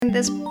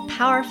This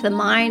power of the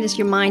mind is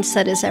your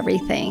mindset is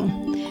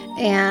everything.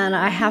 And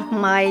I have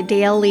my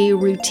daily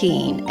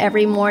routine.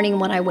 Every morning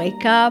when I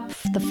wake up,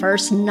 the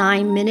first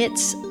 9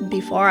 minutes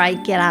before I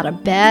get out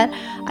of bed,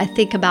 I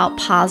think about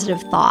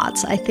positive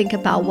thoughts. I think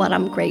about what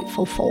I'm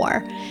grateful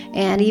for.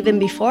 And even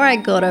before I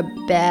go to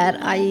bed,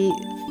 I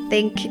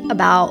think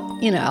about,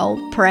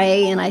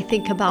 pray, and I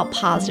think about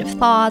positive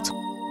thoughts.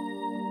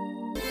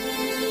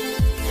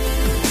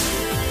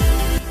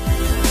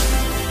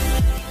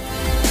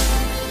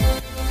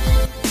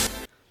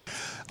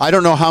 I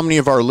don't know how many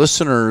of our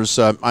listeners,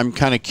 I'm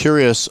kind of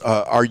curious,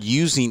 are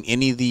using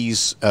any of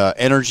these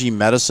energy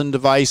medicine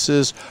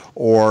devices,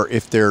 or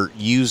if they're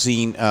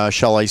using,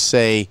 shall I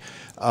say,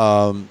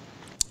 pulse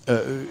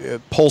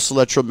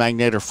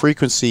electromagnetic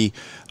frequency.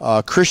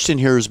 Christian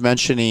here is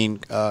mentioning,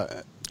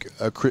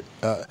 let's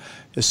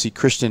see,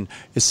 Christian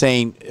is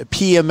saying,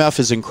 PEMF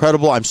is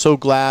incredible. I'm so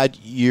glad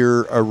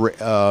you're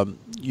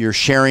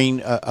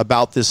sharing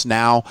about this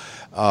now.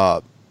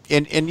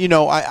 And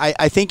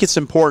I think it's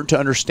important to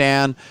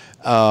understand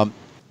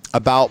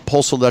about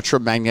pulse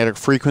electromagnetic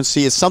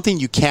frequency. It's something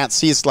you can't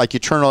see. It's like you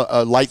turn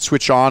a light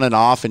switch on and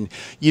off, and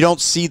you don't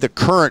see the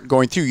current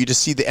going through. You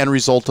just see the end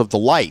result of the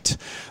light.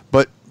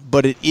 But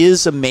it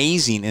is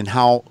amazing in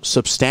how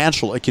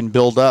substantial it can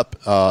build up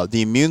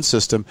the immune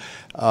system.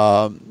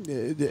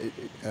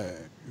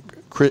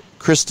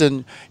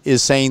 Kristen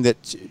is saying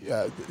that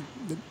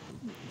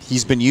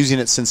he's been using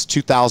it since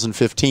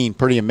 2015.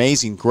 Pretty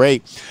amazing.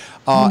 Great.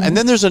 And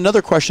then there's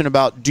another question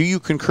about, do you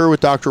concur with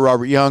Dr.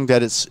 Robert Young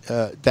that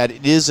it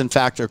is in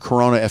fact a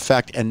corona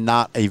effect and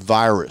not a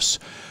virus?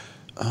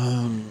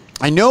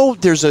 I know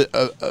there's a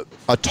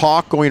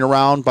talk going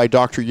around by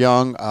Dr.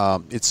 Young.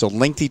 It's a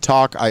lengthy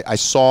talk. I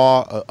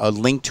saw a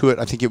link to it.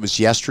 I think it was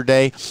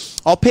yesterday.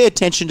 I'll pay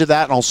attention to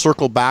that, and I'll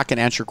circle back and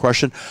answer your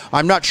question.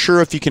 I'm not sure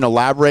if you can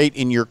elaborate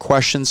in your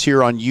questions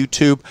here on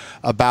YouTube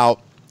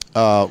about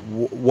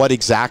what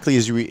exactly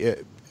is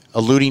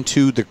alluding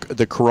to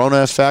the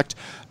corona effect.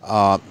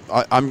 I'm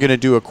going to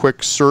do a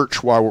quick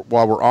search while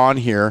we're on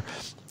here,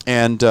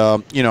 and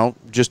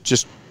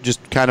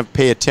just kind of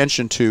pay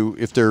attention to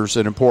if there's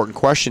an important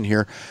question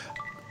here.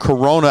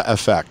 Corona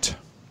effect.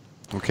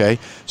 Okay,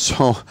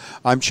 so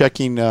I'm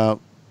checking. Oops,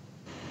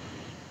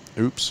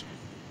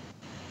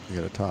 I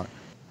got to talk.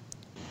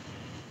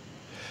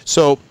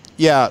 So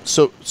yeah,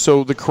 so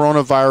the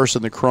coronavirus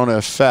and the corona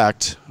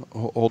effect.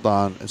 Hold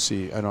on, let's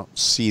see. I don't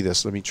see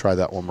this. Let me try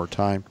that one more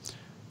time.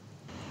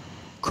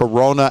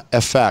 Corona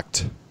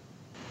effect.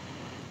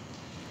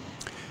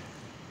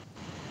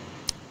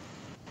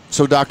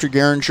 So, Dr.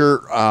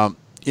 Geringer,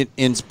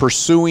 in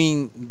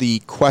pursuing the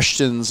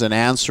questions and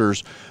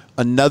answers,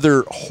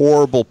 another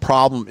horrible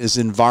problem is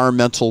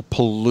environmental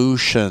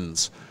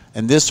pollutions.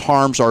 And this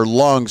harms our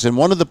lungs. And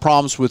one of the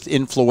problems with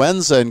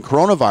influenza and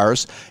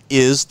coronavirus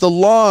is the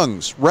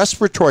lungs,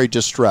 respiratory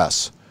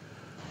distress.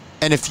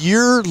 And if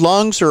your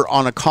lungs are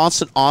on a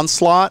constant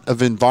onslaught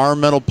of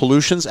environmental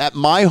pollutions, at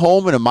my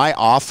home and in my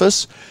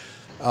office,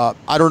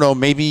 I don't know,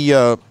 maybe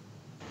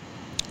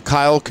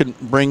Kyle can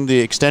bring the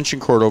extension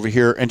cord over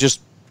here and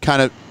just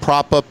kind of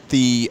prop up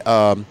the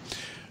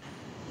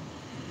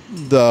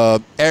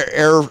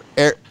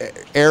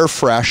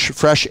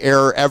fresh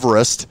air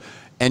Everest,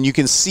 and you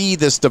can see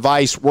this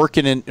device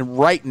working in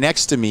right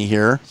next to me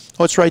here.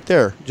 Oh, it's right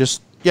there.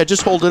 Just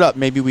hold it up.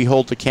 Maybe we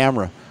hold the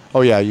camera.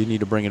 Oh yeah, you need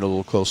to bring it a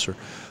little closer.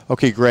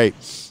 Okay, great.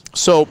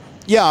 So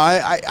yeah,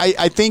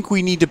 I think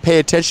we need to pay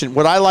attention.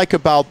 What I like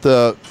about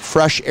the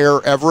Fresh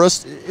Air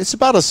Everest, it's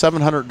about a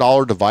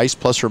 $700 device,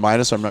 plus or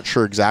minus. I'm not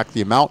sure exact the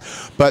amount,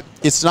 but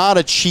it's not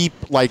a cheap,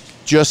 like,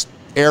 just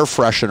air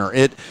freshener.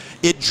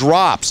 It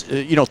drops,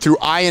 through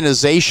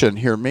ionization.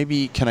 Here,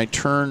 maybe, can I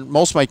turn?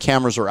 Most of my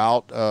cameras are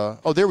out.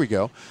 Oh, there we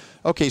go.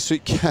 Okay, so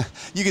you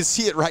can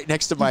see it right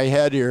next to my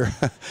head here.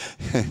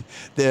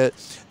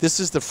 This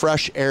is the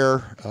Fresh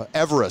Air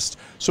Everest.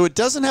 So it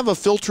doesn't have a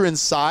filter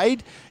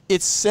inside.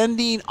 It's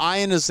sending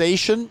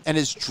ionization, and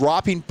it's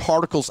dropping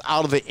particles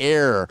out of the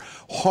air.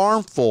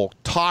 Harmful,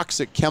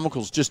 toxic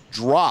chemicals just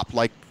drop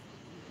like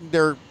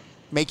they're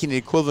making it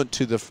equivalent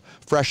to the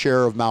fresh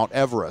air of Mount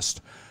Everest.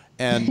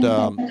 And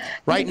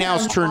right now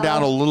it's turned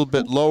down a little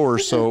bit lower,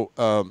 so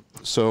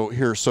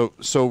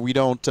we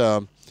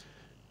don't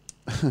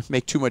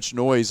make too much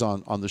noise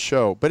on the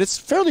show. But it's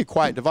a fairly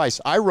quiet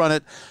device. I run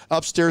it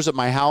upstairs at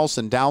my house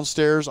and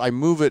downstairs. I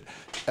move it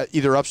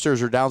either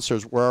upstairs or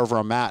downstairs, wherever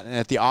I'm at, and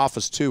at the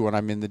office too when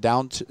I'm in the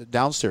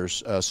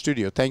downstairs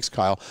studio. Thanks,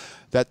 Kyle.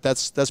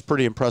 That's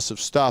pretty impressive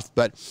stuff.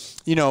 But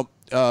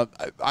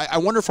I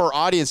wonder if our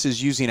audience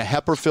is using a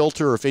HEPA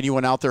filter, or if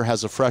anyone out there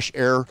has a Fresh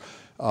Air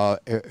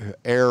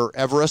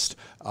Everest.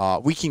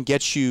 We can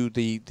get you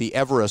the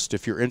Everest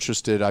if you're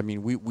interested. I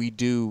mean, we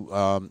do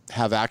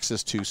have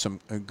access to some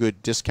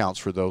good discounts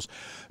for those.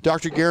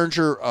 Dr.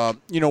 Geringer,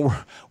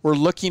 we're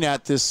looking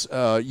at this.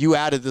 You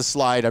added this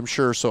slide, I'm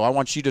sure, so I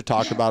want you to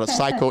talk about it.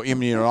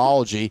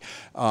 Psychoimmunology.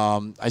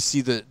 I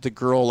see the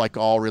girl like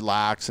all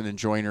relaxed and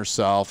enjoying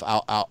herself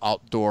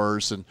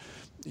outdoors, and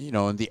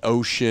in the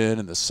ocean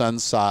and the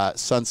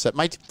sunset.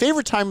 My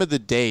favorite time of the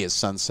day is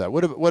sunset.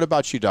 What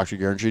about you, Dr.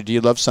 Geringer? Do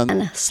you love sunset?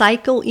 And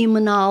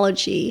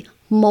psychoimmunology,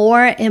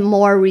 more and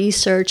more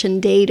research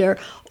and data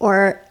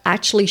are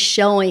actually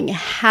showing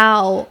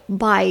how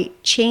by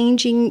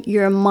changing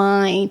your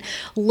mind,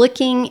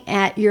 looking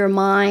at your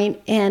mind,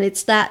 and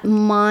it's that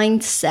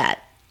mindset.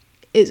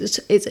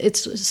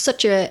 It's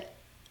such a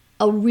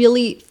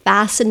really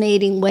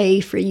fascinating way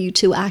for you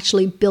to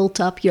actually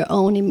build up your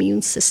own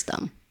immune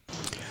system.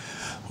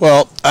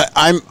 Well,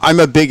 I'm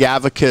a big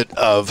advocate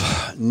of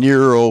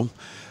neuro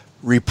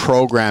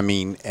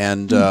reprogramming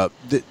and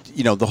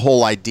the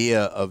whole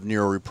idea of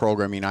neuro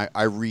reprogramming.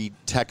 I read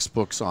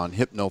textbooks on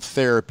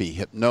hypnotherapy,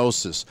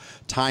 hypnosis,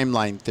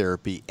 timeline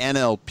therapy,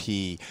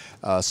 NLP.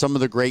 Some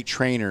of the great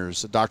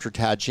trainers, Dr.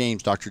 Tad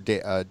James, Dr.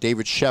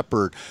 David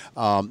Shepard.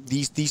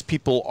 These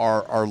people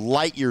are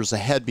light years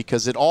ahead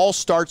because it all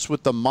starts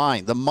with the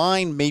mind. The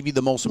mind may be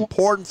the most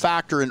important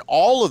factor in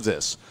all of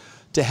this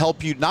to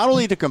help you not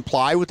only to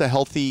comply with a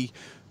healthy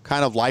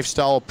kind of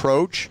lifestyle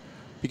approach,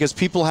 because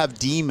people have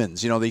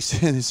demons, they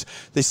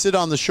sit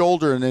on the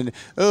shoulder and then,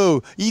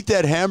 eat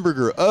that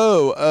hamburger,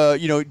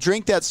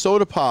 drink that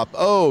soda pop,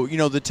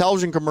 the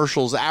television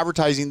commercials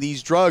advertising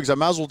these drugs, I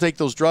might as well take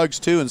those drugs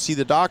too and see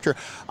the doctor.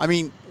 I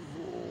mean,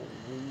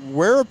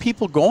 where are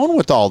people going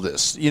with all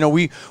this?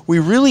 We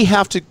really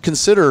have to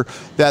consider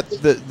that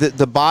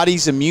the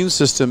body's immune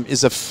system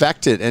is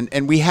affected,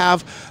 and we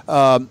have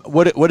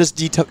what does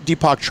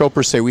Deepak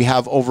Chopra say? We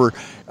have over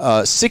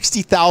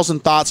 60,000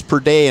 thoughts per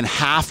day, and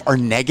half are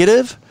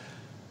negative.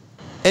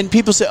 And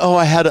people say, "Oh,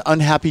 I had an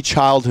unhappy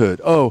childhood."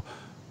 Oh,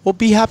 well,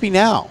 be happy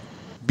now.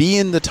 Be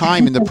in the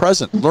time, in the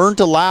present. Learn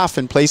to laugh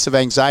in place of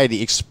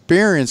anxiety.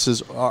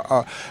 Experiences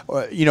are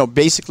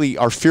basically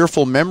our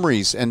fearful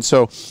memories. And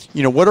so,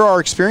 what are our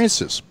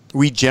experiences?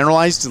 We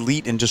generalize,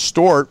 delete, and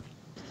distort.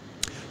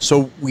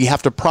 So we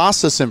have to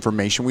process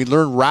information. We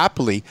learn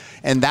rapidly,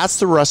 and that's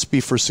the recipe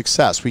for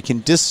success. We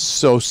can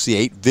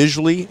dissociate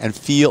visually and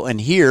feel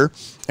and hear,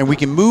 and we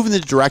can move in the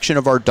direction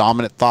of our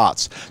dominant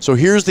thoughts. So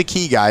here's the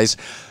key, guys.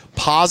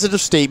 Positive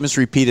statements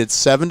repeated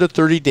 7 to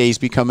 30 days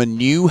become a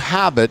new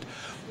habit,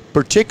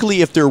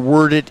 particularly if they're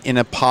worded in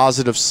a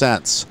positive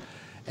sense.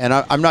 And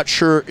I'm not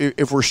sure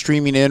if we're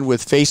streaming in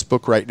with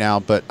Facebook right now,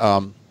 but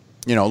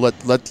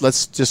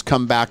let's just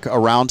come back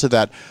around to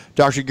that.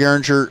 Dr.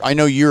 Geringer, I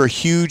know you're a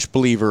huge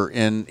believer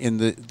in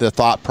the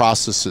thought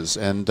processes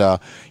and the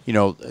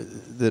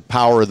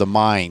power of the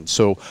mind.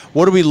 So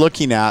what are we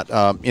looking at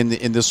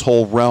in this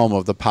whole realm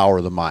of the power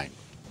of the mind?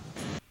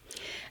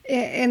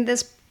 In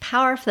this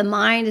power of the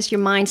mind is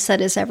your mindset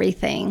is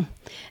everything.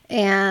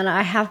 And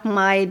I have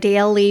my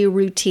daily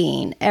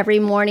routine. Every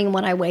morning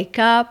when I wake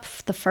up,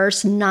 the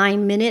first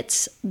 9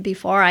 minutes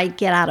before I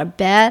get out of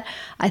bed,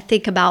 I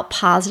think about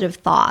positive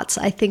thoughts.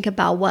 I think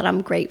about what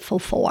I'm grateful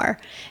for.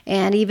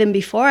 And even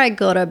before I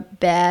go to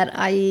bed,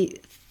 I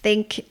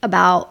think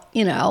about,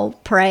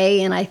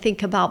 pray, and I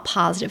think about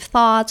positive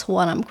thoughts,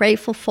 what I'm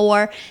grateful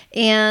for.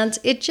 And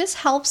it just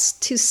helps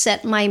to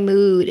set my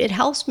mood. It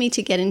helps me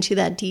to get into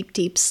that deep,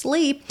 deep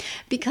sleep,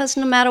 because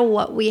no matter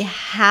what we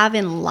have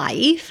in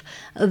life,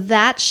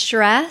 that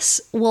stress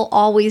will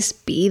always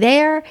be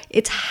there.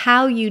 It's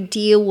how you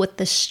deal with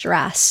the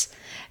stress,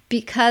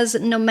 because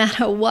no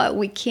matter what,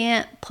 we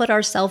can't put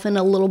ourselves in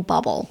a little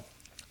bubble.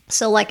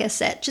 So like I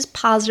said, just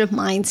positive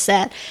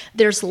mindset.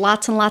 There's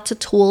lots and lots of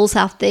tools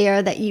out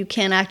there that you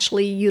can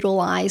actually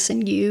utilize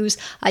and use.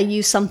 I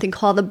use something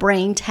called the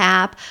Brain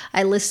Tap.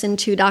 I listen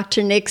to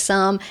Dr. Nick's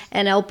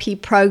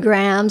NLP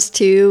programs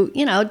to,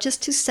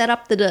 just to set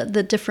up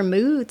the different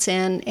moods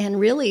and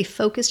really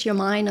focus your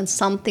mind on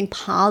something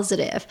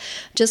positive.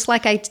 Just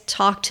like I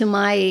talk to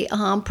my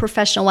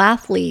professional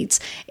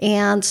athletes,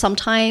 and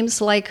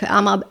sometimes like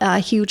I'm a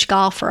huge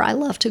golfer. I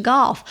love to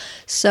golf.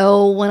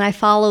 So when I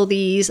follow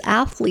these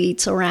athletes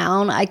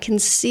around, I can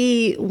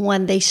see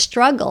when they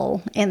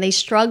struggle, and they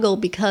struggle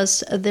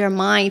because their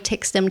mind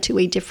takes them to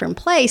a different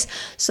place.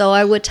 So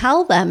I would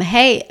tell them,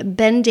 hey,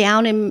 bend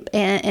down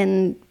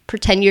and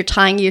pretend you're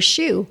tying your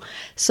shoe.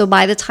 So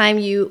by the time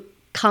you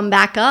come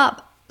back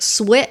up,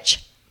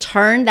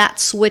 turn that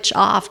switch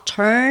off,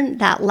 turn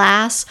that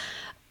last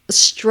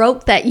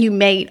stroke that you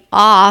made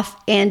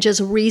off, and just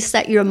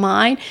reset your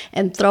mind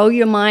and throw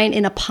your mind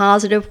in a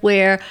positive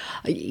where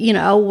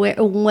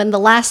when the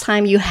last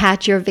time you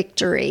had your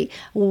victory,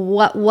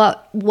 what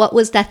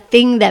was that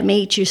thing that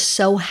made you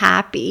so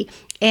happy?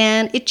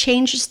 And it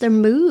changes their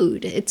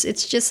mood.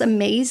 It's just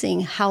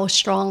amazing how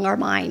strong our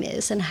mind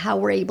is and how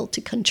we're able to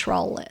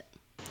control it.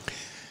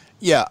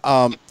 Yeah,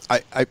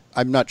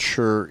 I'm not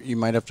sure. You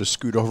might have to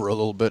scoot over a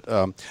little bit.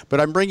 But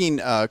I'm bringing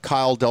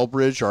Kyle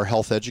Delbridge, our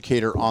health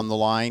educator, on the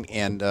line.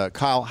 And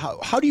Kyle,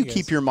 how do you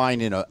keep your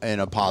mind in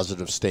a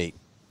positive state?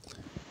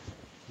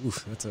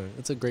 Oof,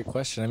 that's a great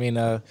question. I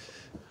mean,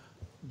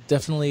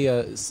 definitely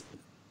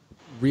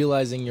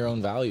realizing your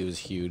own value is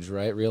huge,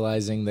 right?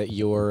 Realizing that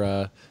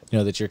you're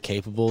that you're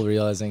capable,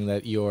 realizing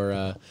that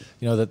you're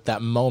that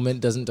moment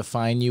doesn't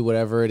define you,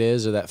 whatever it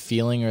is, or that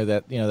feeling, or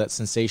that that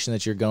sensation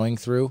that you're going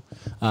through,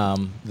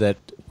 that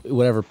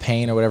whatever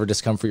pain or whatever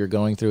discomfort you're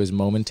going through is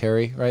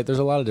momentary, right? There's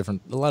a lot of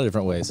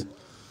different ways.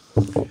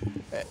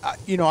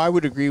 I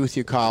would agree with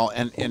you, Kyle.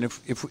 And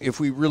if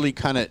we really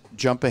kind of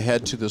jump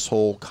ahead to this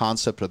whole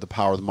concept of the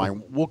power of the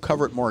mind, we'll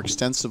cover it more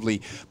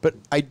extensively. But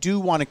I do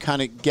want to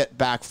kind of get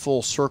back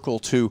full circle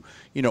to,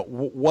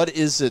 what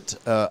is it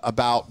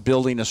about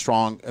building a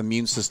strong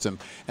immune system?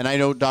 And I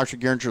know Dr.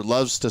 Geringer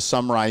loves to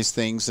summarize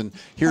things. And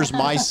here's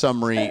my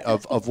summary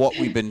of what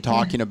we've been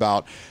talking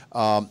about.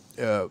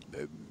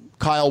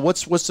 Kyle,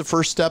 what's the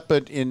first step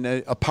in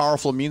a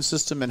powerful immune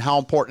system, and how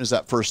important is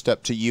that first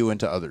step to you and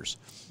to others?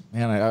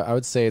 Man, I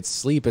would say it's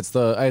sleep. It's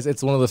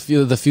one of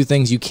the few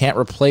things you can't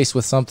replace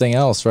with something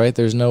else, right?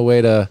 There's no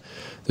way to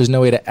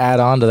add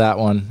on to that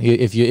one.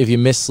 If you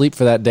miss sleep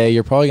for that day,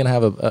 you're probably gonna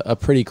have a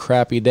pretty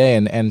crappy day,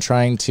 and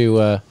trying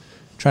to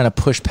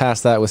push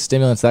past that with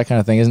stimulants, that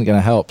kind of thing, isn't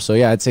gonna help. So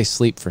yeah, I'd say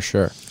sleep for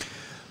sure.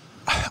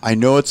 I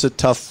know it's a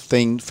tough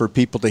thing for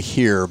people to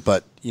hear,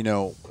 but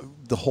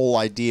the whole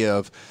idea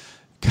of,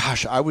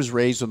 gosh, I was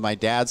raised with my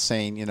dad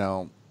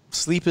saying,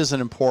 sleep isn't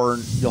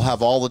important. You'll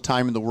have all the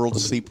time in the world to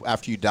sleep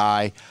after you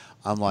die.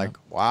 I'm like,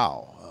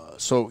 wow.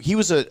 So he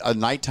was a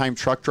nighttime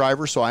truck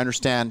driver, so I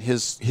understand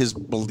his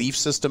belief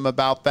system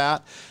about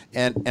that.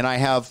 And I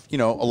have, a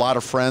lot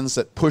of friends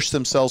that push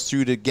themselves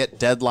through to get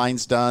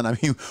deadlines done. I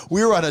mean,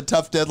 we were on a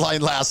tough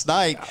deadline last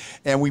night,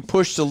 and we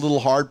pushed a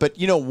little hard. But,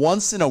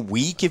 once in a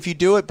week if you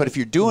do it. But if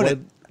you're doing it.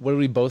 What did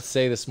we both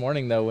say this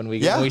morning though when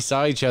we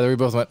saw each other? We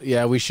both went,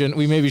 "Yeah, we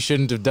maybe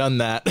shouldn't have done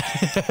that."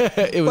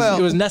 It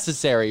was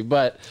necessary,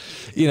 but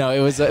it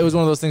was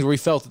one of those things where we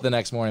felt it the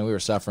next morning. We were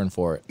suffering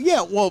for it.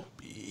 Yeah, well,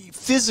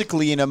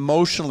 physically and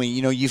emotionally,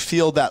 you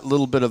feel that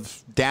little bit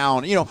of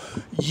down. You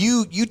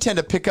tend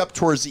to pick up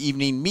towards the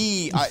evening.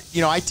 Me,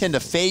 I tend to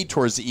fade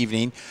towards the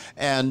evening,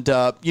 and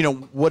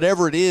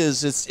whatever it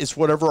is, it's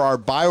whatever our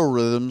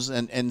biorhythms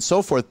and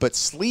so forth. But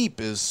sleep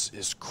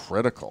is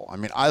critical. I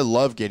mean, I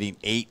love getting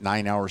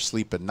 8-9 hours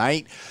sleep at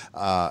night,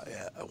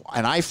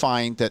 and I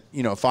find that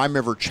if I'm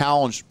ever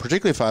challenged,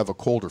 particularly if I have a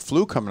cold or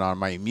flu coming on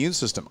my immune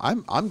system,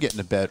 I'm getting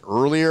to bed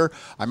earlier.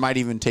 I might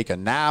even take a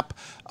nap.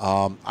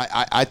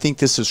 I think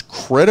this is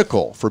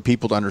critical for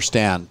people to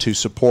understand to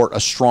support a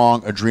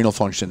strong adrenal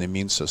function in the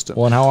immune system.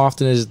 Well, and how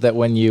often is it that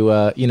when you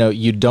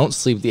you don't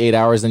sleep the 8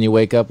 hours, then you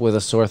wake up with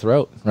a sore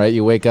throat, right?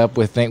 You wake up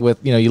with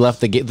you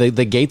left the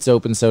gates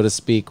open, so to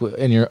speak,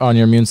 on your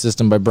immune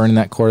system by burning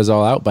that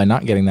cortisol out by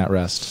not getting that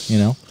rest.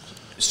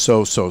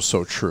 So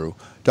true.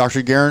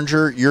 Dr.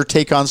 Geringer, your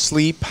take on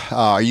sleep.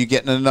 Are you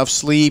getting enough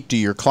sleep? Do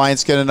your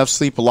clients get enough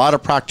sleep? A lot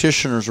of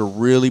practitioners are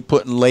really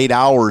putting late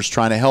hours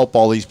trying to help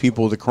all these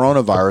people with the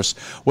coronavirus.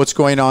 What's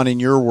going on in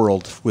your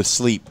world with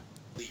sleep?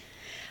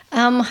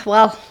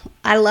 Well,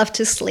 I love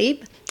to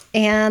sleep.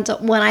 And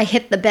when I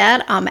hit the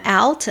bed, I'm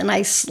out and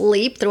I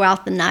sleep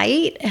throughout the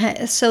night.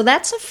 So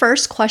that's the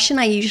first question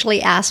I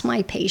usually ask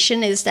my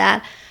patient is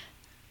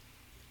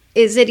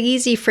it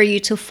easy for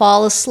you to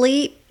fall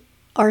asleep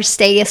or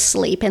stay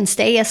asleep? And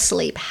stay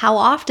asleep, how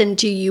often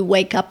do you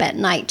wake up at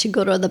night to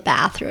go to the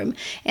bathroom?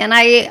 And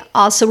I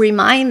also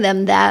remind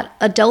them that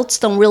adults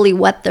don't really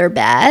wet their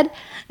bed.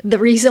 The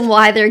reason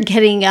why they're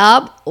getting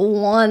up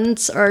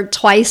once or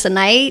twice a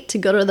night to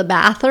go to the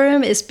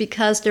bathroom is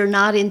because they're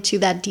not into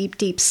that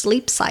deep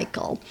sleep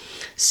cycle.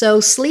 So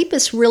sleep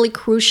is really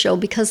crucial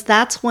because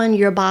that's when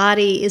your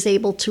body is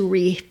able to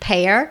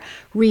repair,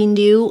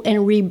 renew, and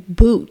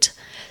reboot.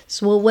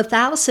 So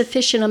without a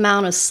sufficient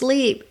amount of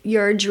sleep,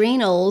 your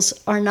adrenals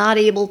are not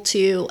able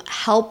to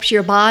help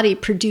your body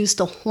produce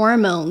the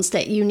hormones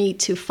that you need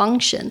to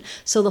function.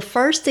 So the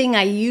first thing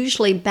I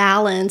usually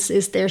balance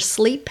is their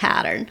sleep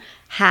pattern.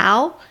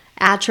 How?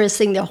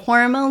 Addressing their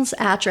hormones,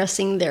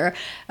 addressing their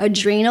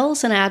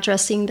adrenals, and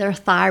addressing their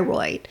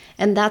thyroid.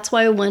 And that's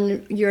why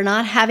when you're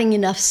not having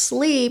enough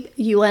sleep,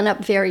 you end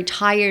up very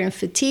tired and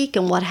fatigued.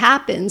 And what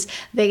happens?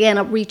 They end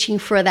up reaching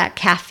for that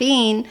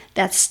caffeine,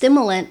 that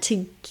stimulant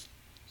to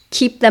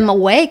keep them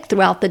awake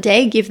throughout the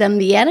day, give them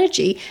the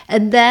energy.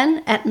 And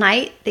then at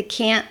night, they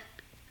can't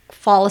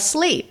fall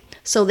asleep.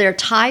 So they're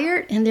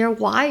tired and they're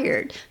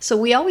wired. So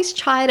we always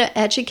try to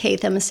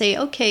educate them and say,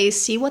 okay,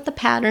 see what the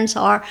patterns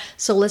are.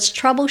 So let's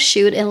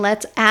troubleshoot and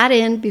let's add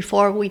in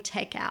before we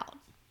take out.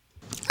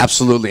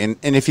 Absolutely. And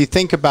if you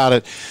think about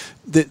it,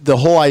 the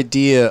whole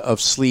idea of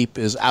sleep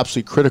is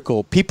absolutely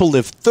critical. People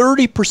live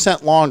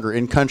 30% longer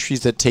in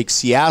countries that take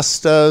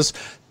siestas,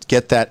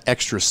 get that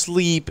extra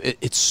sleep.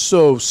 It's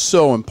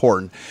so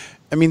important.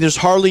 I mean, there's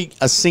hardly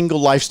a single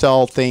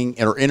lifestyle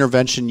thing or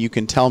intervention you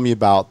can tell me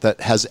about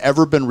that has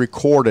ever been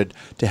recorded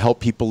to help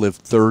people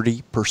live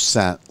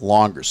 30%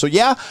 longer. So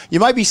yeah, you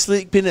might be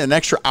sleeping an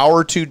extra hour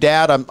or two,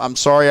 Dad. I'm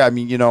sorry. I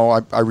mean,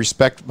 I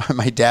respect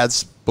my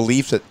dad's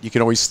belief that you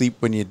can always sleep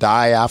when you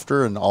die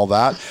after and all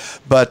that.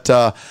 But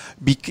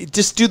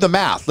just do the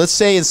math. Let's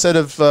say instead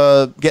of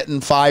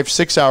getting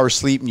 5-6 hours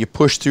sleep and you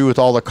push through with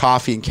all the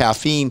coffee and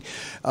caffeine,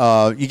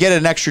 you get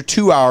an extra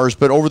 2 hours,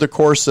 but over the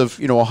course of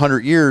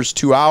 100 years,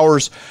 2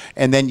 hours,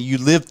 and then you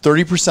live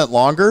 30%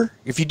 longer.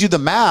 If you do the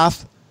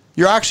math,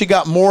 you're actually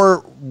got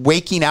more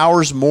waking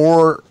hours,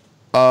 more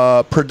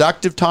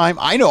productive time.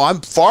 I know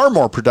I'm far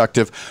more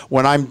productive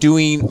when I'm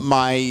doing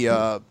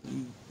my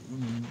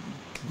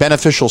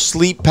beneficial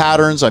sleep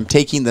patterns. I'm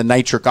taking the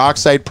nitric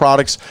oxide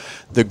products,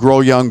 the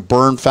Grow Young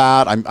Burn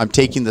Fat. I'm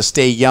taking the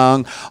Stay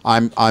Young.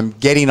 I'm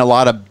getting a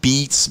lot of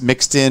beets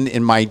mixed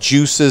in my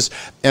juices,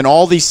 and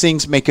all these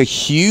things make a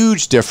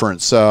huge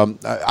difference.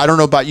 I don't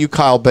know about you,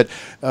 Kyle, but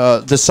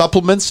the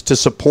supplements to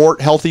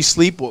support healthy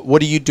sleep.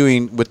 What are you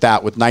doing with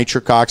that, with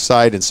nitric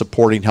oxide and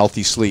supporting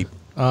healthy sleep?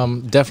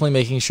 Definitely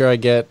making sure I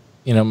get,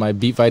 my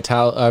Beet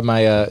Vital,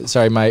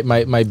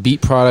 my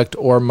Beet product,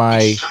 or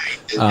my,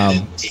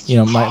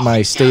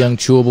 my Stay Young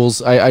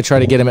chewables. I try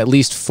to get them at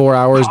least 4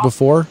 hours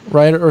before,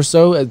 right, or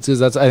so,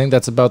 because I think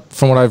that's about,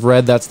 from what I've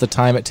read, that's the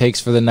time it takes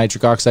for the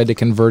nitric oxide to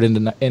convert or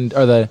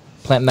the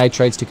plant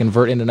nitrites to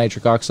convert into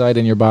nitric oxide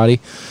in your body.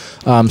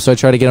 So I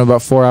try to get them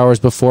about 4 hours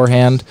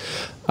beforehand.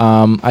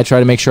 I try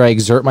to make sure I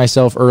exert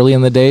myself early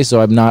in the day,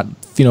 so I'm not,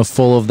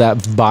 full of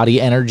that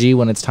body energy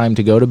when it's time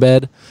to go to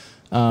bed.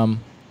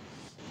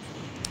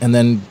 And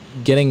then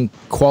getting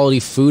quality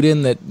food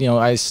in that,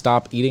 I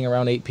stop eating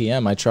around 8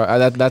 p.m.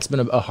 That's been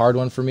a hard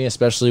one for me,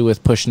 especially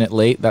with pushing it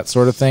late, that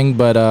sort of thing.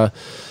 But,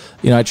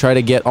 I try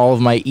to get all of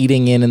my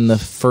eating in the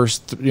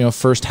first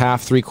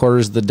half,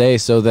 3/4 of the day,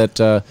 so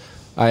that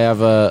I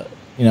have an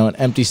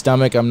empty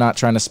stomach. I'm not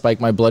trying to spike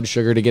my blood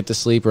sugar to get to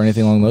sleep or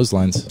anything along those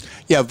lines.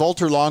 Yeah,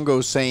 Walter Longo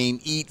is saying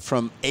eat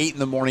from 8 in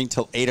the morning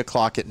till 8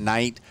 o'clock at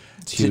night.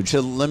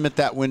 To limit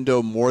that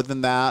window more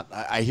than that.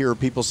 I hear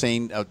people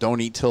saying,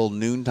 don't eat till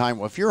noontime.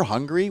 Well, if you're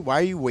hungry, why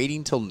are you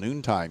waiting till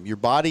noontime? Your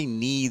body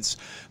needs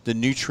the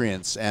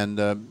nutrients, and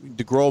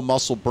the Grow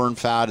Muscle Burn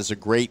Fat is a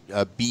great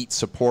beet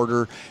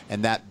supporter,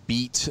 and that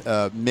beet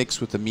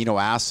mixed with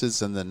amino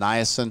acids and the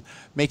niacin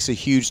makes a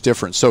huge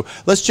difference. So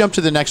let's jump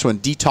to the next one,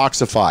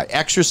 detoxify.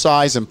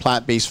 Exercise and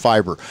plant-based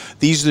fiber.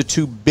 These are the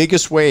two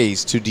biggest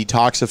ways to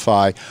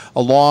detoxify,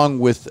 along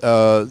with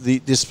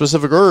the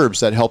specific herbs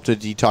that help to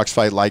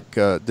detoxify, like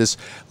this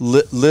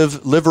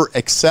Liver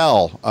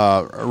Excel,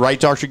 right,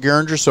 Dr.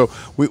 Geringer? So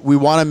we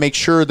want to make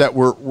sure that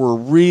we're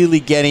really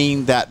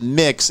getting that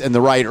mix and the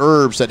right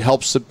herbs that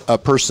helps a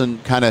person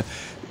kind of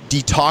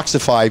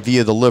detoxify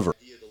via the liver.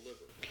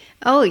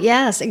 Oh,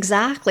 yes,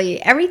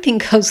 exactly. Everything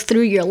goes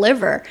through your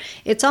liver.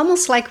 It's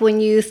almost like when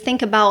you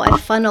think about a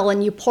funnel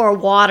and you pour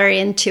water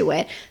into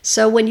it.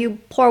 So when you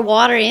pour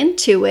water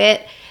into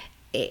it,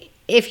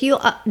 if you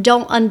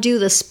don't undo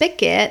the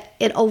spigot,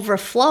 it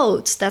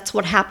overflows. That's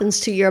what happens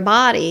to your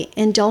body.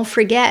 And don't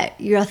forget,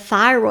 your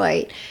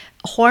thyroid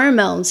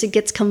hormones, it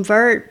gets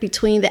converted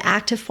between the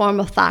active form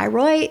of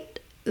thyroid,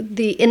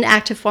 the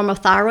inactive form of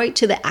thyroid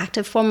to the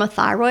active form of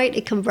thyroid.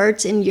 It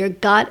converts in your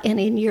gut and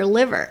in your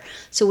liver.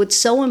 So it's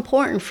so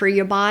important for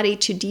your body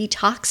to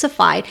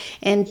detoxify,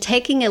 and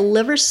taking a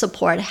liver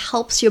support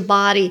helps your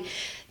body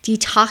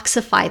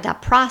detoxify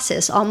that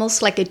process,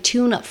 almost like a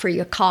tune-up for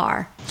your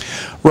car.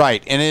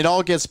 Right, and it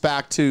all gets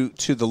back to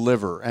the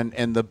liver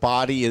and the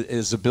body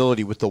is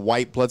ability with the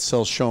white blood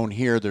cells shown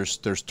here. There's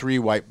 3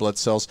 white blood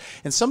cells,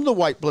 and some of the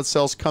white blood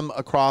cells come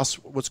across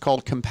what's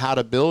called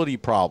compatibility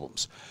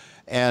problems.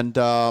 And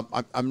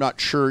I'm not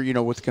sure,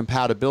 with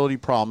compatibility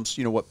problems,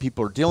 what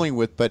people are dealing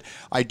with, but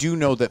I do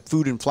know that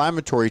food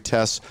inflammatory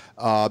tests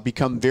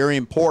become very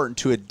important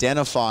to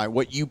identify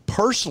what you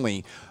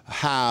personally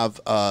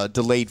have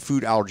delayed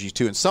food allergies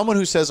to. And someone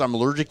who says I'm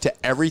allergic to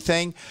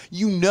everything,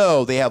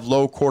 they have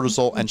low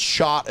cortisol and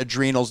shot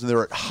adrenals, and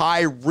they're at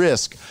high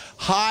risk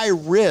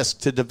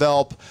to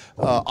develop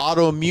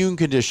autoimmune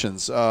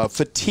conditions,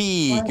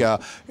 fatigue,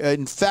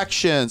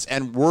 infections,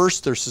 and worse,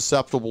 they're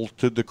susceptible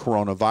to the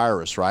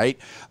coronavirus, right?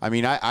 I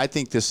mean, I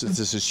think this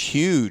is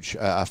huge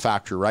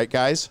factor, right,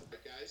 guys?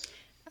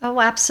 Oh,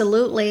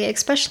 absolutely.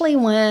 Especially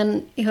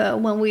when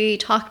we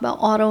talk about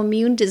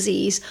autoimmune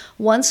disease.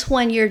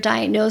 When you're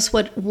diagnosed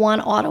with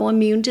one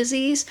autoimmune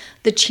disease,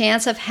 the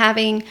chance of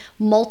having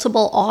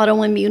multiple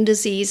autoimmune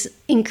disease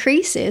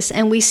increases.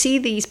 And we see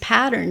these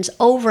patterns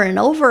over and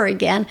over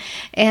again.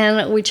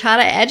 And we try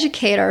to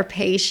educate our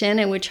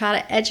patient, and we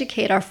try to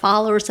educate our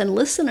followers and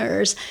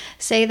listeners,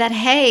 say that,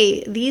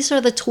 hey, these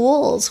are the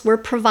tools. We're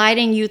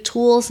providing you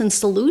tools and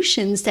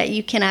solutions that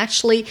you can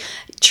actually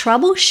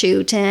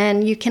troubleshoot,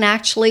 and you can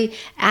actually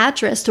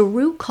address the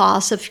root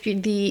cause of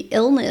the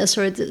illness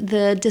or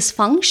the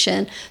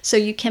dysfunction, so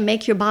you can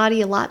make your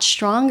body a lot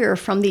stronger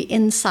from the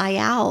inside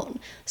out.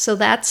 So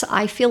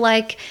I feel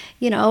like,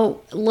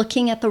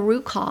 looking at the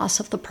root cause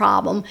of the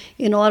problem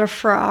in order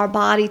for our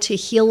body to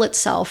heal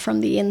itself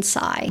from the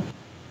inside.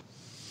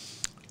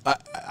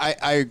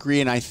 I agree,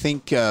 and I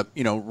think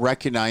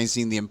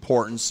recognizing the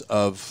importance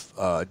of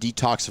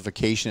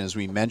detoxification, as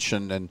we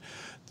mentioned, and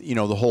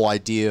the whole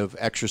idea of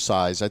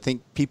exercise. I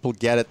think people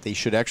get it, they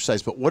should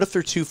exercise, but what if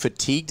they're too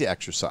fatigued to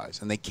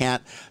exercise and they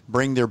can't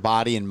bring their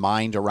body and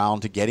mind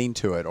around to getting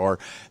to it, or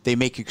they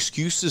make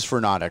excuses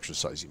for not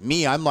exercising?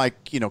 Me, I'm like,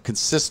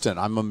 consistent.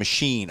 I'm a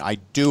machine. I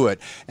do it.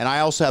 And I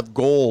also have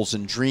goals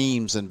and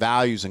dreams and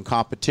values and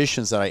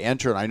competitions that I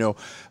enter. And I know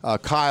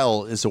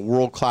Kyle is a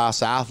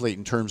world-class athlete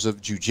in terms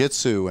of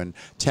jiu-jitsu and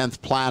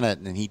 10th Planet,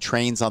 and he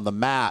trains on the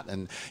mat,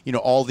 and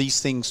all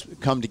these things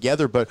come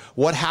together. But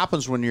what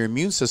happens when your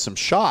immune system's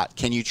shot?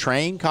 Can you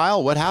train,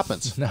 Kyle? What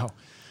happens?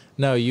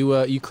 No,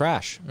 you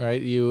crash,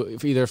 right? You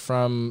either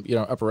from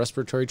upper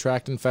respiratory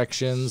tract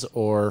infections,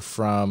 or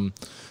from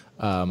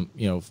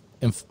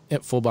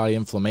full body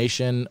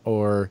inflammation,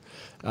 or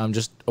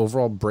just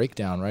overall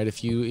breakdown, right?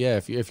 If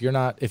you're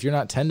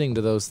not tending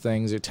to those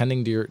things, you're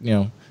tending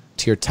to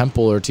your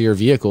temple or to your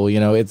vehicle,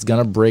 it's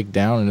gonna break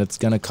down, and it's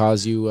gonna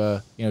cause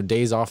you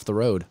days off the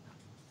road.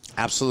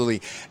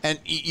 Absolutely. And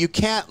you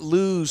can't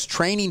lose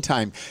training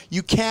time.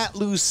 You can't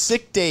lose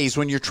sick days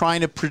when you're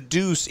trying to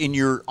produce in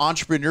your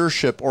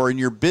entrepreneurship or in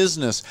your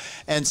business.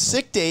 And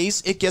sick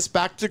days, it gets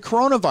back to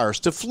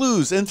coronavirus, to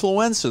flus,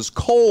 influenzas,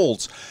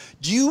 colds.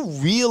 Do you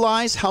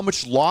realize how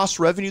much lost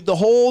revenue? The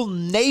whole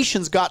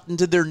nation's gotten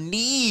to their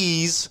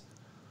knees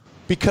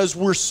because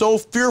we're so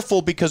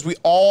fearful, because we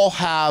all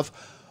have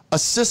a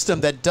system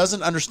that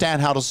doesn't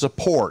understand how to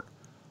support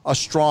a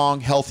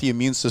strong, healthy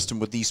immune system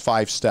with these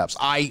 5 steps.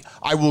 I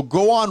will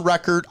go on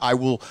record. I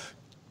will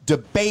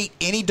debate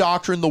any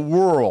doctor in the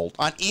world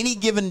on any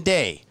given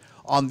day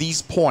on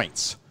these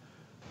points.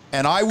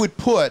 And I would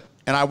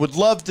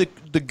love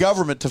the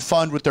government to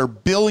fund, with their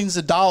billions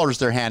of dollars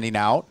they're handing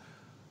out,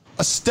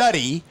 a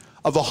study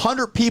of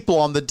 100 people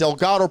on the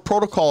Delgado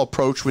protocol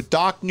approach with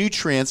Doc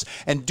Nutrients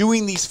and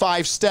doing these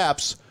 5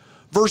 steps,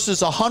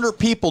 versus 100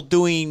 people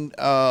doing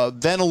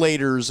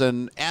ventilators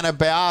and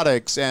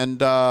antibiotics and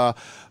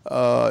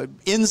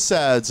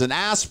NSAIDs and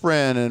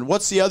aspirin and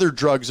what's the other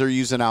drugs they're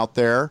using out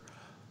there,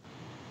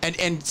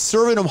 and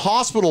serving them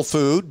hospital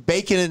food,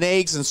 bacon and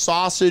eggs and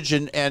sausage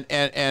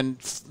and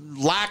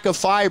lack of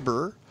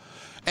fiber,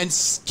 and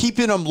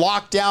keeping them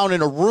locked down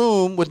in a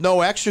room with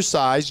no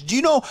exercise. Do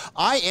you know,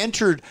 I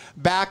entered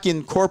back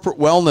in corporate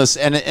wellness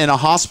and in a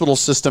hospital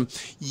system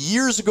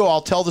years ago.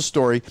 I'll tell the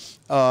story.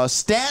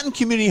 Stanton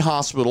Community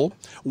Hospital,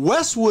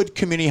 Westwood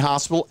Community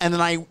Hospital, and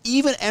then I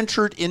even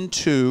entered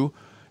into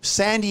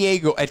San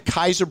Diego at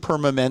Kaiser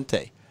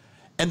Permanente.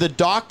 And the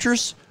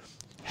doctors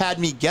had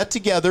me get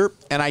together,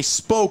 and I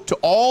spoke to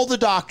all the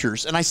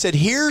doctors, and I said,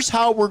 here's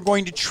how we're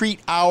going to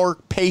treat our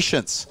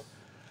patients.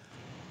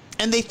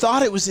 And they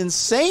thought it was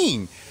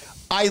insane.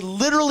 I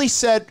literally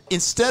said,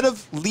 instead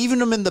of leaving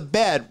them in the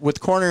bed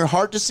with coronary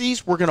heart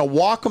disease, we're going to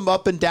walk them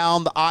up and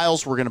down the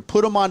aisles. We're going to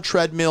put them on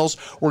treadmills.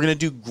 We're going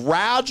to do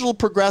gradual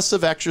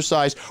progressive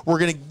exercise. We're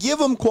going to give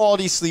them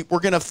quality sleep. We're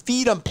going to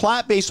feed them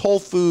plant-based whole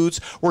foods.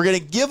 We're going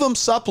to give them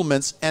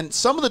supplements. And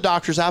some of the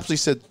doctors absolutely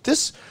said,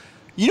 this...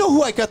 You know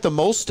who I got the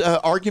most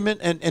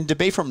argument and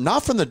debate from?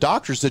 Not from the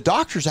doctors. The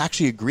doctors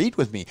actually agreed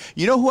with me.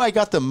 You know who I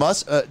got the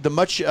much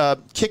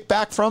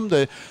kickback from?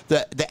 The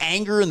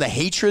anger and the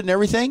hatred and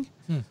everything?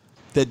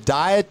 The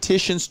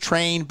dietitians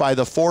trained by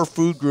the 4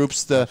 food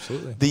groups,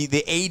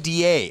 the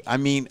ADA. I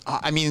mean,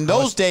 in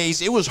those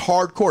days, it was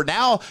hardcore.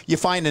 Now you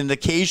find an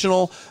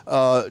occasional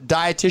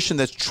dietitian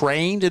that's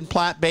trained in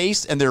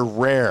plant-based, and they're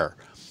rare.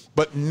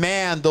 But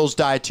man, those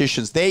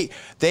dietitians, they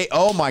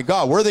oh my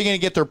God, where are they going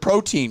to get their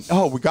protein?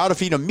 Oh, we got to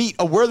feed them meat.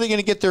 Oh, where are they going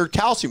to get their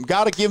calcium?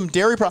 Got to give them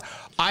dairy products.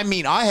 I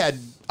mean, I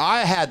had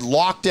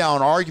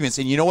lockdown arguments,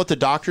 and you know what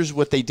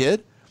what they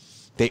did?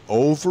 They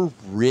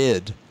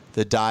overrid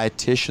the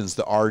dietitians,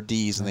 the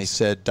RDs, and they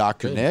said,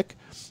 Dr. Good. Nick,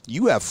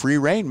 you have free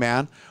reign,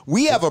 man.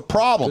 We have a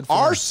problem.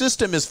 Our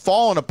system is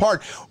falling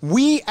apart.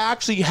 We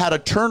actually had a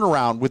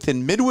turnaround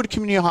within Midwood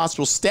Community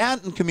Hospital,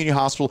 Stanton Community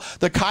Hospital,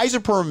 the Kaiser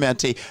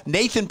Permanente.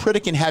 Nathan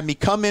Pritikin had me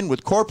come in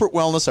with corporate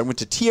wellness. I went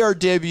to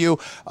TRW,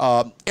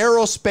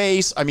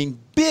 aerospace. I mean,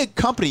 big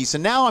companies.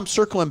 And now I'm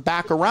circling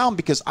back around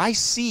because I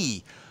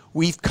see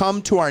we've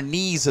come to our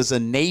knees as a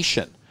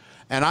nation.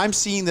 And I'm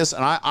seeing this,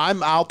 and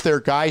I'm out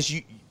there, guys.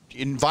 You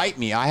invite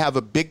me. I have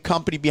a big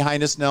company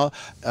behind us now,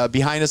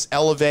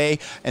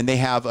 Elevate, and they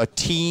have a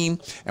team,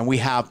 and we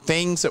have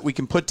things that we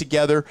can put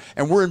together,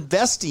 and we're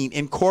investing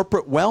in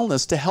corporate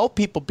wellness to help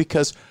people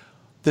because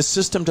the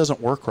system doesn't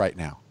work right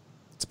now.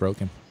 It's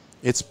broken.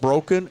 It's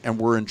broken, and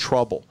we're in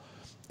trouble.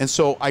 And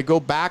so I go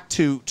back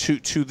to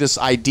this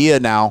idea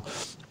now,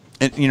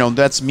 and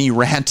that's me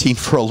ranting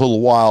for a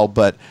little while,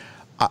 but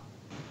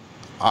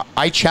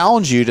I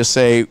challenge you to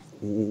say,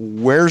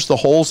 where's the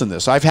holes in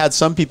this? I've had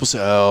some people say,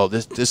 "Oh,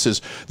 this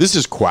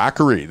is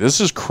quackery. This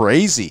is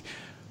crazy."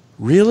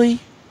 Really?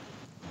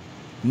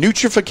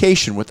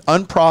 Nutrification with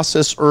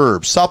unprocessed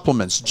herbs,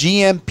 supplements,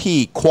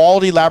 GMP,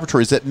 quality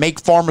laboratories that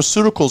make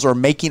pharmaceuticals are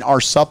making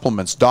our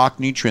supplements, Doc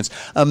Nutrients,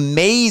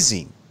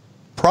 amazing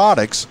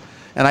products.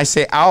 And I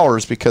say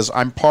ours because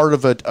I'm part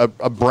of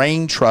a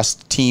brain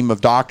trust team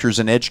of doctors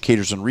and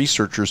educators and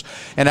researchers.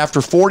 And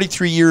after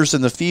 43 years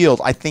in the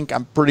field, I think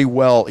I'm pretty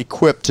well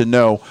equipped to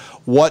know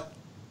what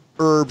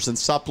herbs and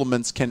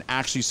supplements can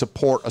actually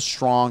support a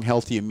strong,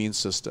 healthy immune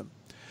system.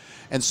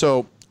 And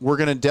so we're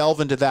going to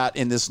delve into that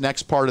in this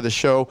next part of the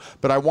show,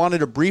 but I wanted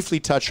to briefly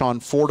touch on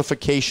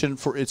fortification.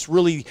 It's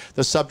really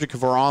the subject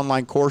of our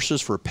online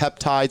courses for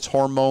peptides,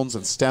 hormones,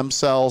 and stem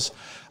cells.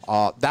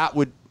 That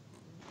would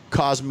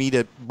cause me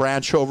to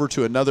branch over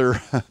to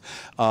another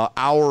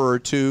hour or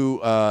two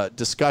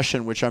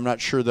discussion, which I'm not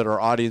sure that our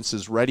audience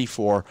is ready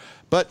for.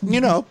 But,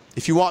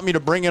 if you want me to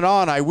bring it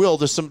on, I will.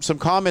 There's some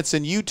comments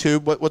in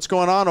YouTube. What's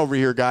going on over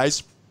here,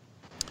 guys?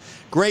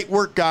 Great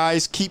work,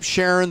 guys. Keep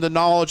sharing the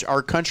knowledge.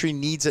 Our country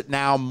needs it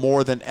now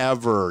more than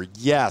ever.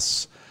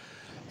 Yes.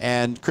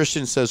 And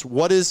Christian says,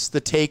 what is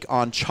the take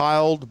on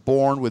child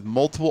born with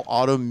multiple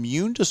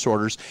autoimmune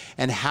disorders,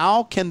 and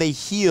how can they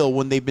heal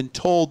when they've been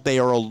told they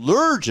are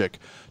allergic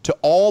to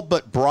all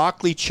but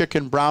broccoli,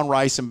 chicken, brown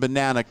rice, and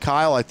banana?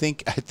 Kyle, I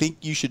think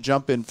you should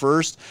jump in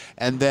first,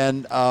 and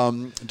then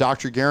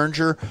Dr.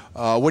 Geringer,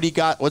 what do you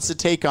got? What's the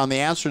take on the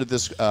answer to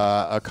this,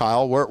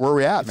 Kyle? Where are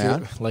we at,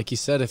 man? Like you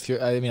said,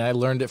 I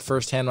learned it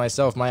firsthand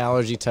myself. My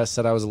allergy test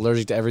said I was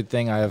allergic to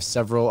everything. I have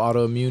several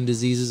autoimmune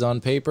diseases on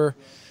paper,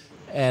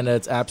 and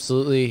it's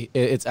absolutely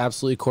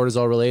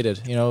cortisol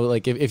related.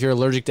 Like if you're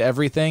allergic to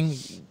everything,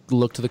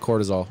 look to the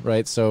cortisol,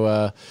 right?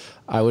 So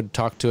I would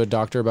talk to a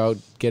doctor about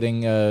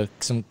getting on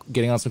some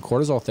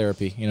cortisol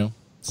therapy.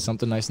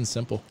 Something nice and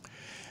simple.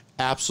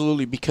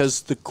 Absolutely,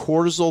 because the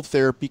cortisol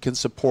therapy can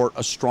support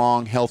a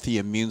strong, healthy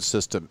immune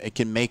system. It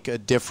can make a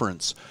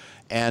difference.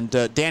 And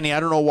Danny, I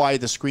don't know why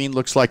the screen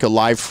looks like a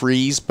live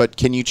freeze, but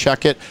can you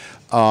check it?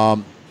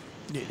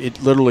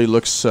 It literally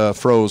looks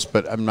froze,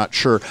 but I'm not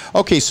sure.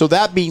 Okay, so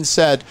that being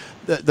said,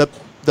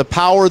 the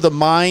power of the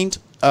mind.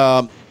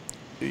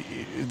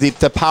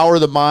 The power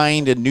of the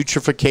mind and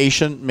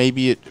nutrification.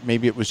 Maybe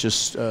it was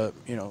just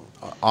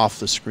off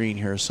the screen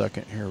here a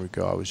second. Here we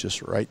go. I was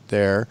just right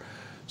there.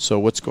 So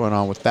what's going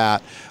on with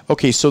that?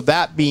 Okay. So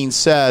that being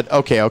said,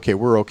 okay,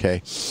 we're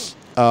okay.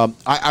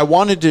 I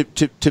wanted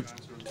to.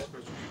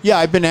 Yeah,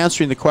 I've been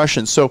answering the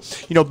question. So,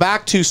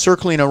 back to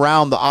circling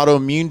around the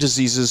autoimmune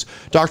diseases,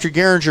 Dr.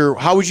 Geringer,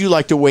 how would you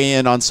like to weigh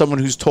in on someone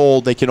who's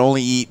told they can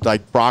only eat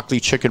like broccoli,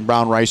 chicken,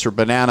 brown rice, or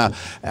banana?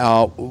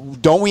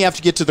 Don't we have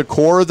to get to the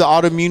core of the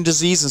autoimmune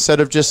disease instead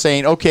of just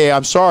saying, okay,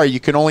 I'm sorry, you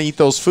can only eat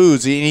those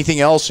foods. Anything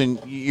else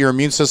and your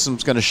immune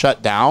system's going to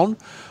shut down?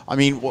 I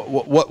mean,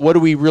 what are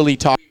we really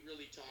talking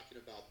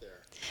about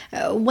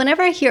there?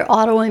 Whenever I hear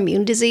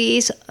autoimmune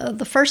disease,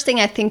 the first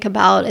thing I think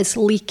about is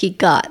leaky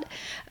gut.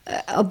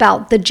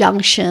 About the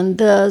junction,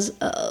 the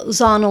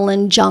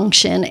zonulin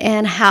junction,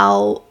 and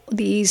how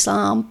these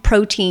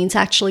proteins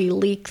actually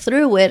leak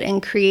through it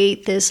and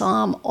create this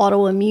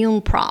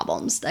autoimmune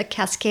problems, the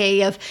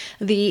cascade of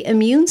the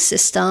immune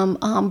system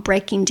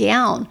breaking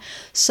down.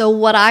 So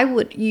what I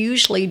would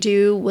usually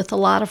do with a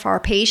lot of our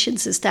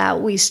patients is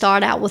that we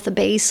start out with a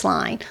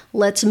baseline.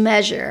 Let's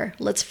measure.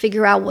 Let's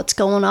figure out what's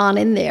going on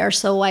in there.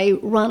 So I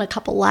run a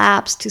couple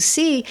labs to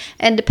see,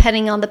 and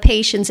depending on the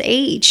patient's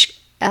age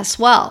as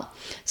well.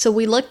 So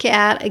we look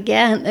at,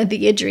 again,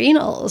 the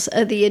adrenals.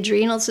 The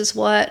adrenals is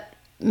what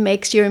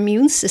makes your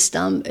immune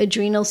system.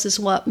 Adrenals is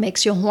what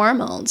makes your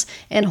hormones.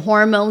 And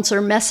hormones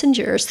are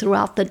messengers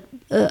throughout the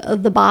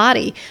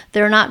body.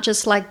 They're not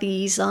just like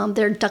these,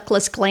 they're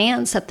ductless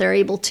glands that they're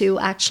able to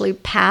actually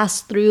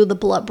pass through the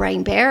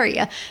blood-brain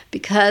barrier.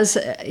 Because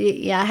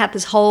I had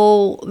this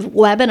whole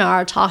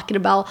webinar talking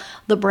about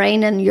the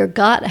brain and your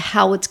gut,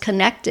 how it's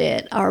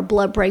connected. Our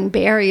blood-brain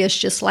barrier is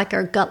just like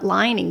our gut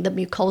lining, the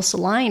mucosal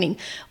lining.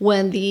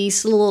 When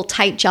these little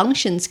tight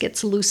junctions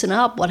gets loosened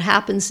up, what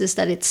happens is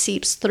that it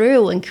seeps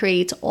through and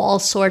creates all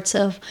sorts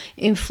of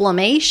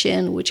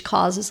inflammation, which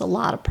causes a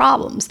lot of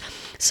problems.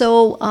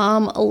 So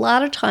a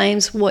lot of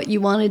times what you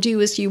want to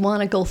do is you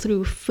want to go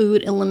through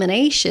food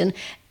elimination,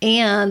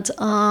 and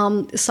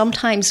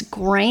sometimes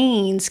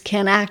grains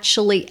can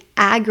actually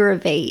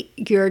aggravate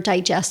your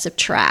digestive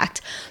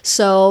tract.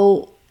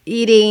 So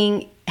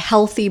eating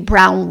healthy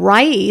brown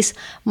rice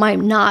might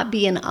not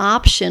be an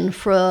option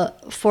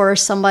for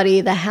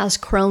somebody that has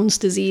Crohn's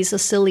disease, or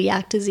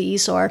celiac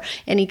disease, or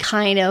any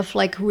kind of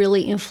like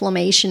really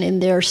inflammation in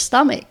their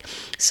stomach.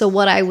 So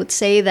what I would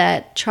say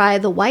that try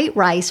the white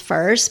rice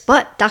first.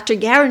 But Dr.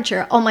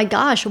 Geringer, oh my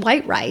gosh,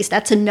 white rice,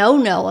 that's a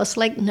no-no. I was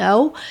like,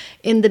 no.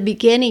 In the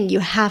beginning, you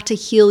have to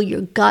heal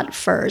your gut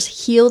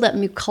first, heal that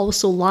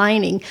mucosal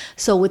lining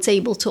so it's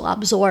able to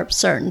absorb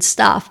certain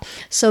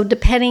stuff. So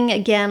depending,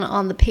 again,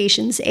 on the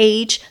patient's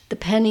age,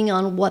 depending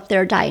on what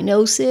their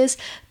diagnosis,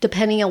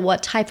 depending on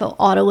what type of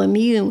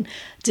autoimmune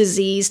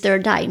disease they're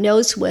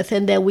diagnosed with,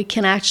 and then we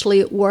can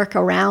actually work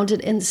around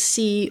it and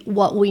see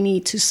what we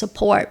need to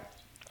support.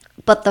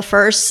 But the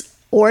first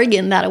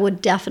organ that I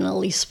would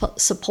definitely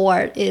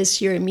support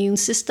is your immune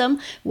system,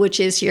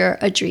 which is your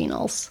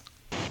adrenals.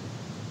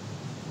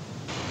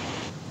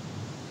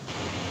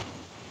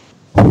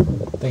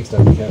 Thanks,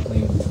 Dr.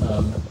 Kathleen.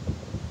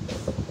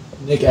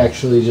 Nick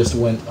actually just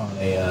went on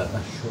a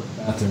short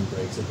bathroom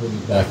break, so he'll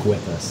be back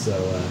with us. So,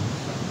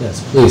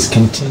 yes, please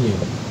continue.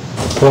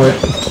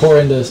 Pour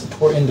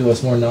into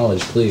us more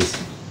knowledge, please.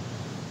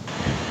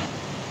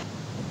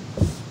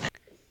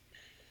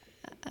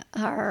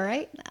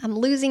 I'm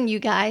losing you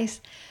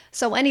guys.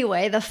 So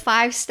anyway, the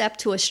 5-step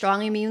to a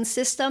strong immune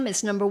system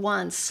is number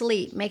 1,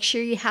 sleep. Make sure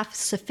you have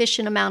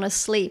sufficient amount of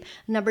sleep.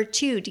 Number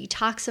 2,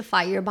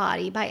 detoxify your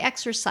body by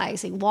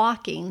exercising,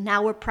 walking.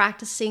 Now we're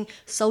practicing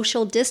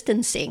social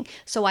distancing.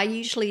 So I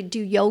usually do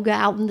yoga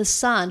out in the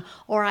sun,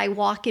 or I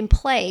walk in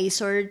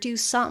place, or do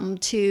something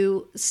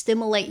to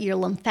stimulate your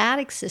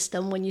lymphatic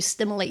system. When you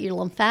stimulate your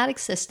lymphatic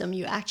system,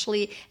 you're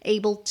actually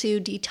able to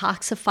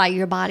detoxify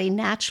your body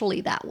naturally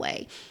that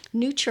way.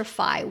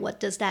 Nutrify,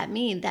 what does that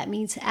mean? That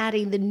means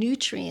adding the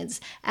nutrients,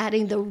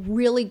 adding the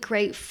really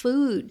great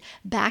food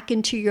back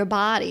into your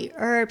body.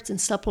 Herbs and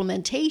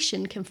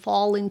supplementation can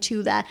fall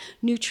into that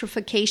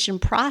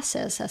nutrification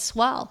process as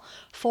well.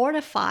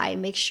 Fortify,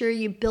 make sure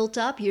you build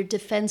up your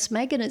defense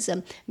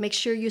mechanism. Make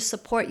sure you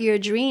support your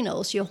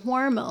adrenals, your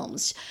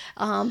hormones,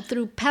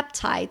 through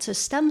peptides or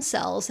stem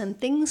cells and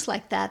things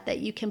like that, that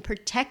you can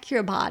protect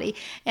your body.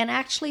 And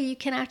actually, you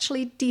can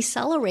actually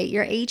decelerate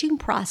your aging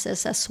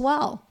process as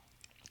well.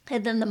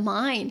 And then the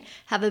mind,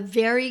 have a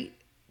very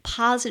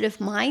positive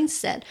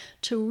mindset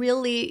to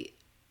really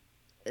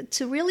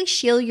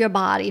shield your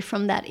body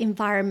from that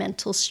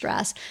environmental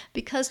stress.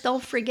 Because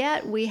don't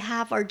forget, we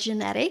have our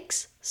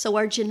genetics. So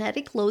our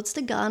genetic loads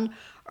the gun,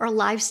 our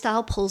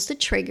lifestyle pulls the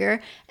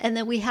trigger, and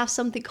then we have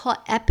something called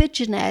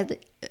epigenetics,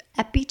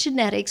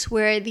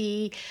 where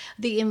the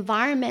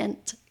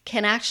environment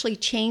can actually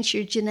change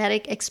your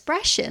genetic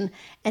expression.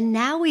 And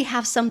now we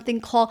have something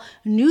called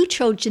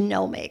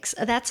nutrigenomics.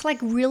 That's like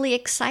really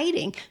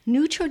exciting.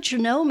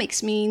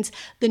 Nutrigenomics means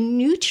the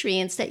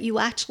nutrients that you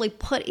actually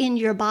put in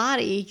your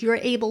body, you're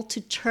able to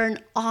turn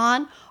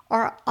on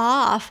or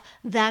off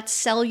that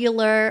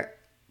cellular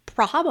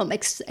problem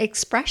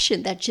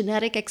expression, that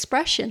genetic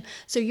expression.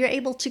 So you're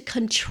able to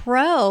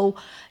control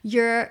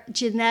your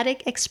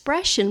genetic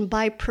expression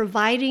by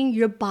providing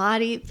your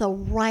body the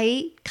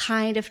right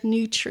kind of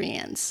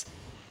nutrients.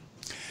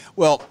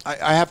 Well,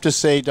 I have to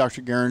say,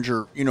 Dr.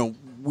 Geringer,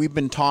 we've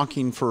been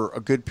talking for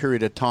a good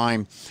period of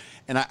time,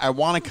 and I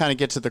want to kind of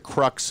get to the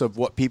crux of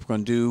what people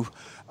can do.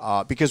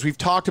 Because we've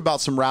talked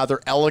about some rather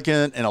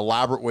elegant and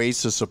elaborate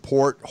ways to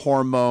support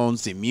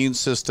hormones, the immune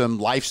system,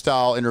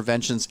 lifestyle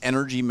interventions,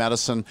 energy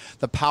medicine,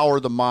 the power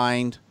of the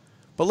mind.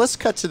 But let's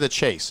cut to the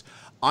chase.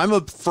 I'm a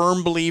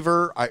firm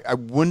believer. I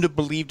wouldn't have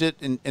believed it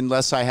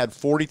unless I had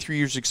 43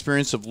 years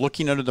experience of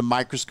looking under the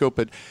microscope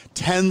at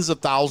tens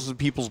of thousands of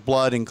people's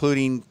blood,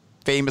 including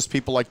famous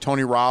people like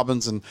Tony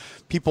Robbins and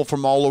people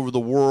from all over the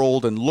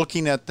world, and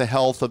looking at the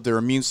health of their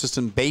immune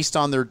system based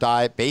on their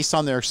diet, based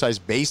on their exercise,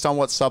 based on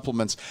what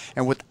supplements,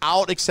 and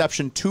without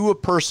exception to a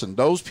person,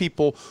 those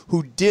people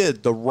who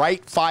did the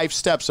right 5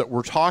 steps that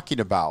we're talking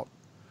about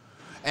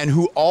and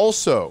who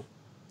also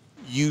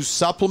use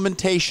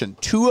supplementation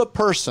to a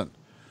person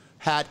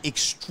had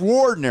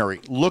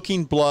extraordinary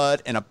looking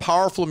blood and a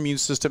powerful immune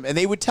system. And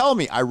they would tell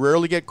me, I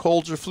rarely get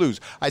colds or flus.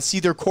 I'd see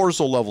their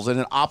cortisol levels in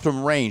an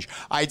optimum range.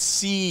 I'd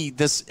see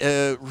this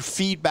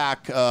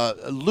feedback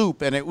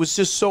loop. And it was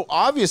just so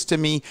obvious to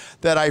me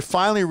that I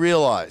finally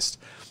realized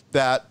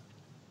that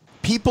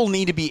people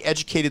need to be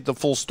educated the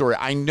full story.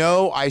 I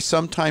know I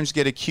sometimes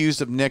get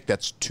accused of, Nick,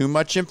 that's too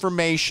much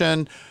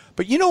information.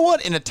 But you know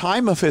what? In a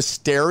time of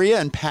hysteria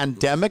and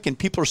pandemic and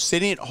people are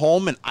sitting at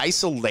home in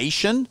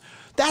isolation,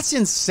 that's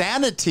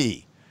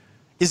insanity.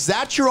 Is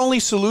that your only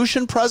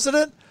solution,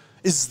 President?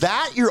 Is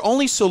that your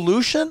only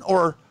solution?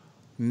 Or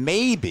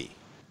maybe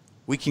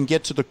we can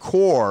get to the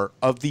core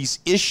of these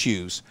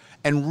issues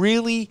and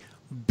really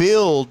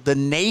build the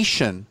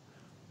nation,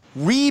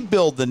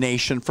 rebuild the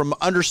nation from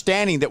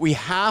understanding that we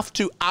have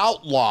to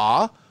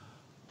outlaw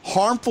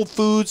harmful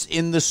foods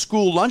in the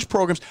school lunch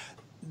programs.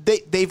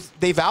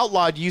 They've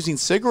outlawed using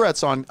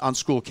cigarettes on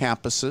school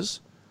campuses.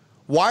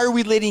 Why are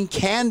we letting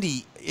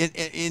candy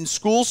in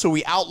school? So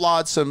we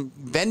outlawed some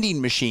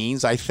vending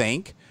machines, I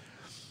think.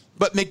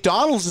 But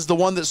McDonald's is the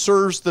one that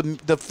serves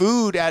the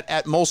food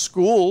at most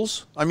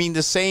schools. I mean,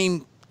 the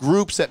same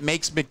groups that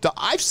makes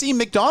McDonald's. I've seen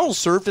McDonald's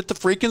served at the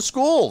freaking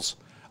schools.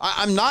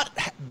 I'm not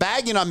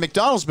bagging on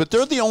McDonald's, but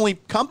they're the only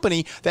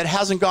company that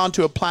hasn't gone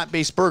to a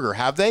plant-based burger,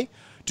 have they?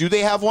 Do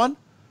they have one?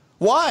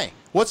 Why?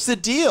 What's the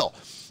deal?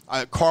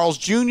 Carl's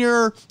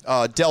Jr.,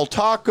 Del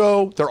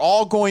Taco, they're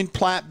all going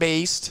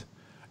plant-based.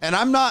 And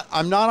I'm not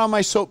on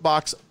my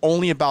soapbox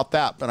only about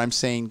that, but I'm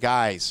saying,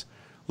 guys,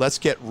 let's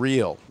get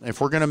real. If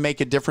we're going to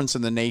make a difference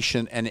in the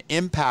nation and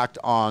impact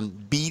on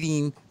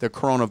beating the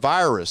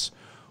coronavirus,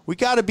 we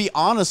got to be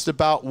honest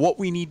about what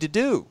we need to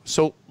do.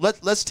 So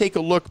let's take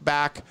a look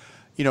back,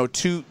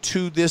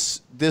 to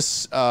this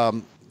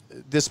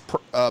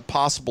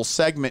possible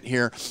segment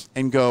here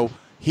and go,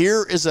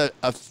 here is a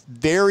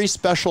very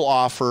special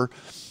offer.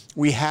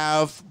 We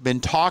have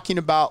been talking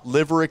about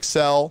Liver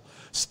Excel,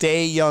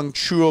 Stay Young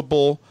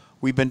Chewable.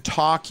 We've been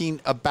talking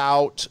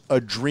about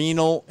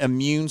adrenal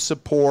immune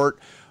support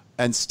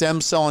and stem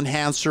cell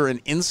enhancer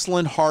and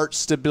insulin heart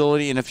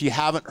stability. And if you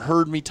haven't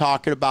heard me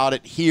talking about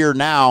it here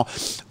now,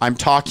 I'm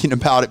talking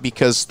about it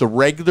because the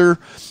regular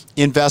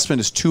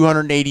investment is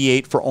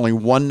 $288 for only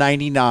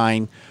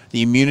 $199.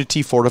 the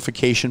immunity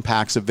fortification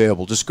packs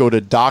available. Just go to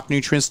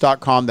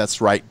DocNutrients.com.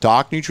 That's right,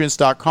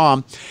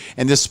 DocNutrients.com.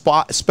 And this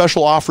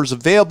special offer is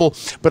available.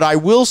 But I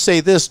will say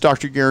this,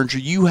 Dr.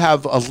 Geringer, you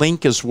have a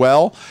link as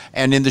well.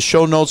 And in the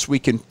show notes, we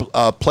can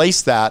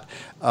place that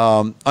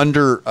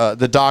under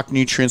the Doc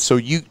Nutrients, so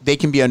they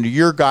can be under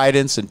your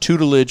guidance and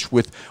tutelage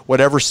with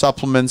whatever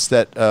supplements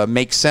that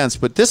make sense.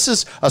 But this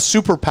is a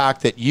super pack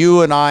that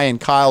you and I and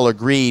Kyle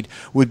agreed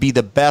would be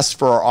the best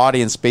for our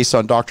audience based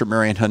on Dr.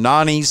 Marian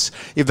Hanani's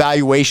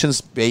evaluations,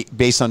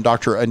 based on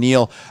Dr.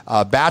 Anil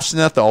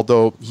Bachneth,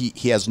 although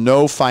he has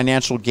no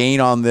financial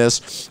gain on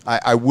this.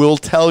 I will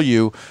tell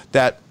you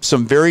that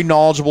some very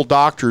knowledgeable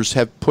doctors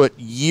have put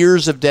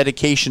years of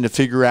dedication to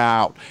figure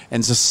out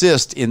and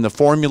assist in the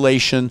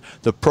formulation,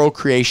 the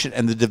procreation,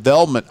 and the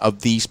development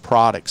of these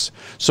products.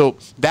 So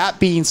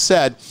that being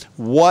said,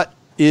 what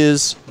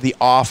is the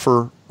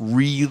offer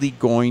really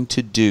going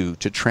to do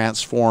to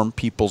transform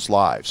people's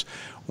lives?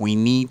 We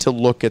need to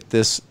look at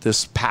this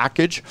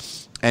package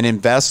and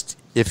invest.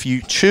 If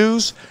you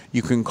choose,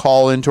 you can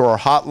call into our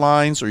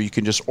hotlines, or you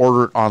can just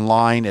order it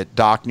online at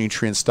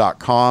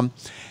DocNutrients.com.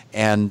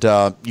 And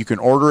you can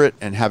order it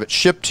and have it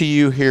shipped to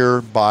you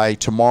here by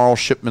tomorrow.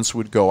 Shipments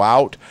would go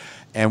out.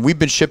 And we've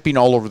been shipping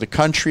all over the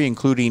country,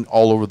 including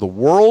all over the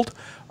world.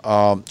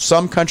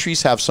 Some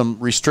countries have some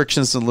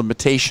restrictions and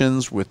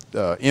limitations with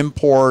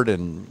import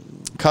and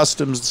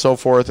customs and so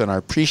forth, and I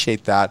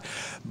appreciate that.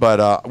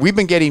 But we've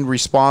been getting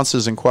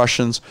responses and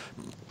questions.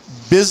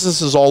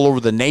 Businesses all over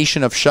the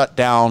nation have shut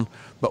down,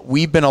 but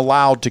we've been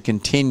allowed to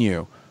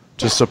continue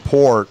to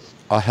support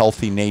a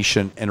healthy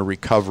nation and a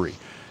recovery.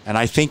 And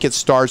I think it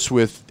starts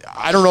with,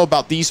 I don't know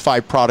about these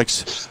 5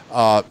 products,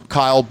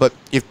 Kyle, but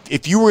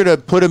if you were to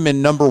put them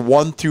in number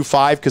 1 through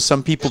 5, because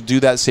some people do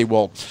that, say,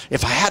 well,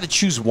 if I had to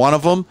choose one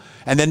of them,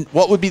 and then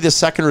what would be the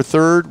second or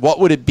third? What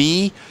would it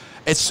be?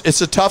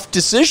 It's a tough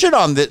decision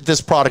on this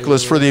product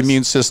list for the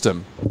immune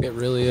system. It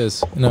really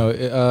is.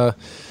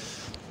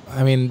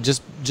 I mean,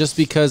 just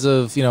because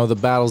of the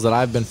battles that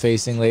I've been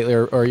facing lately,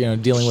 or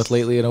dealing with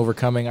lately and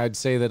overcoming, I'd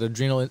say that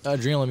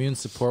adrenal immune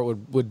support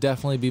would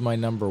definitely be my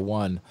number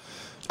 1.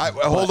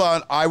 Hold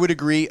on. I would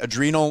agree.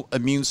 Adrenal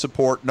immune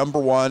support, number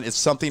 1. It's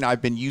something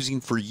I've been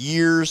using for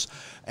years,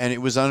 and it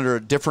was under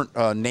a different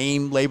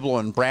name, label,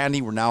 and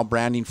branding. We're now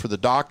branding for the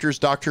doctors.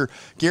 Dr.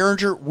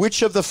 Geringer,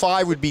 which of the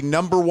 5 would be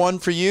number 1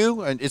 for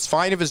you? And it's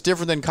fine if it's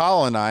different than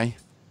Kyle and I.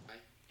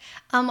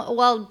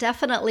 Well,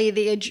 definitely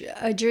the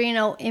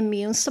adrenal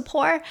immune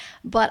support,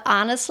 but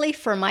honestly,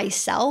 for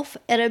myself,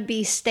 it'd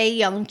be Stay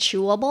Young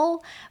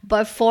Chewable.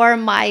 But for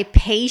my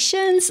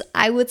patients,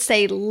 I would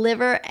say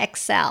Liver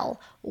XL.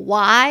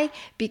 Why?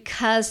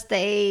 Because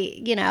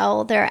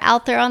they're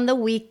out there on the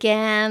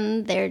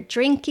weekend, they're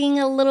drinking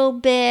a little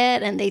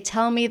bit, and they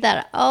tell me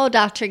that, oh,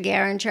 Dr.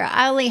 Geringer,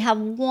 I only have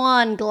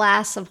 1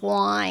 glass of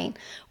wine.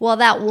 Well,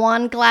 that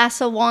 1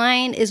 glass of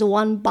wine is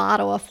 1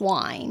 bottle of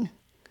wine.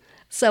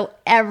 So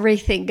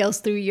everything goes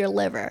through your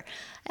liver.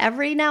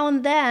 Every now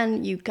and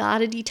then, you got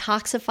to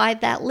detoxify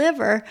that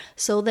liver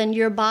so then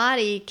your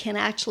body can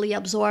actually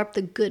absorb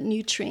the good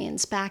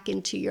nutrients back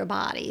into your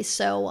body.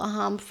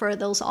 So for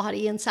those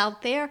audience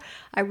out there,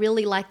 I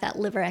really like that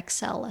Liver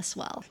XL as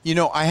well.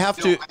 I have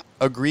to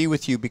agree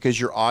with you, because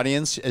your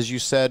audience, as you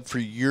said, for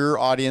your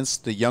audience,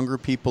 the younger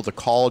people, the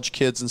college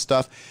kids and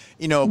stuff,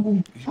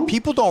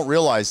 people don't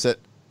realize that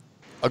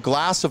a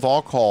glass of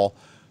alcohol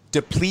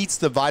depletes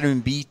the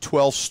vitamin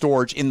B12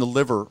 storage in the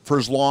liver for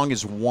as long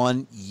as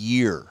 1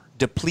 year.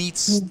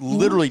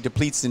 Literally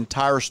depletes the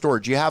entire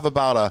storage. You have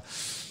about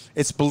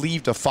it's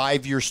believed a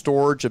 5-year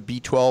storage of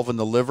B12 in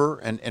the liver,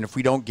 and if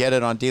we don't get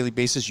it on a daily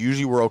basis,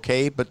 usually we're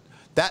okay, but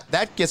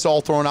that gets all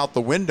thrown out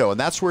the window, and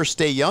that's where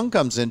Stay Young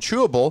comes in.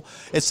 Chewable,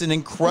 it's an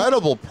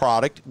incredible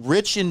product,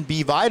 rich in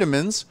B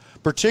vitamins,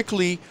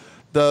 particularly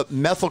the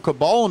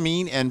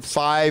methylcobalamin and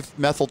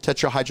 5-methyl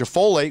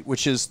tetrahydrofolate,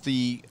 which is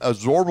the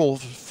absorbable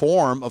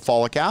form of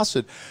folic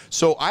acid.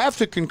 So I have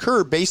to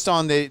concur, based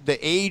on the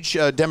age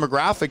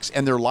demographics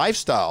and their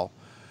lifestyle.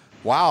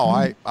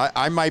 Wow,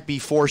 I might be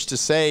forced to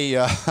say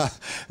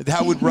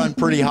that would run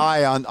pretty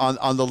high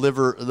on the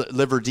liver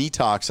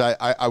detox.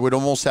 I would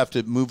almost have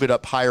to move it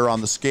up higher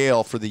on the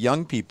scale for the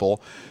young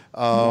people.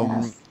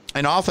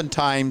 And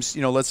oftentimes,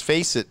 let's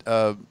face it,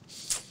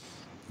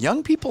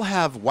 young people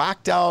have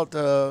whacked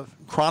out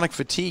chronic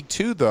fatigue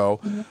too, though.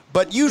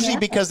 But usually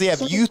because they have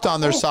youth on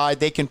their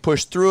side, they can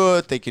push through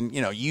it. They can,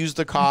 use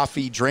the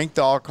coffee, drink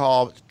the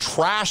alcohol,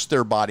 trash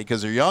their body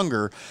because they're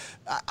younger.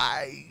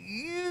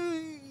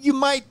 You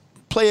might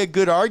play a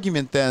good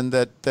argument then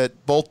that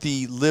both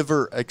the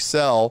Liver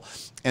XL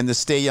and the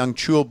Stay Young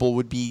Chewable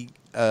would be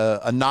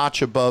a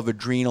notch above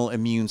adrenal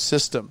immune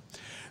system.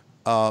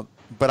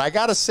 But I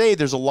got to say,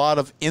 there's a lot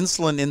of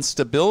insulin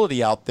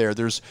instability out there.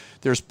 There's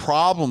There's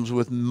problems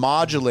with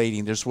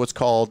modulating. There's what's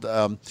called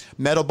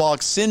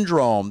metabolic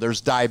syndrome.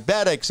 There's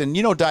diabetics. And,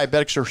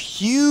 diabetics are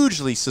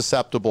hugely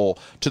susceptible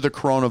to the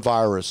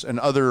coronavirus and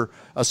other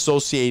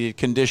associated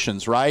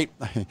conditions, right?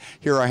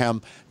 Here I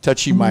am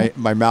touching my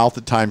mouth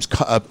at times,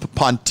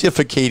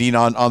 pontificating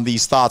on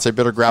these thoughts. I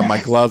better grab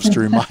my gloves to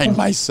remind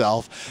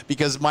myself,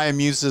 because my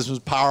immune system is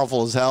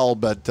powerful as hell.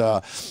 But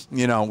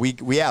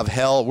we have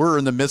hell. We're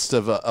in the midst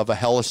of a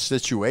hellish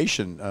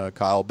situation,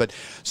 Kyle. But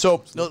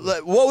so,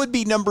 what would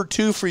be number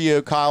 2 for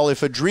you, Kyle?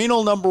 If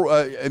adrenal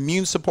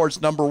immune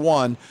support's number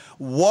 1,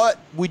 what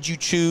would you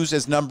choose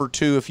as number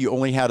 2 if you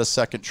only had a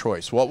second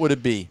choice? What would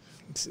it be?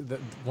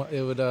 It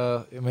would.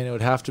 It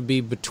would have to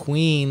be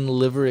between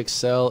Liver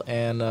Excel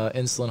and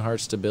Insulin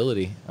Heart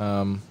Stability.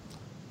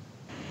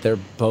 They're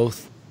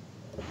both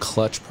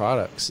clutch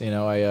products.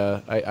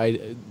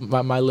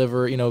 My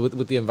liver.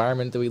 With the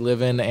environment that we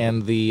live in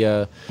and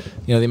the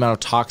the amount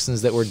of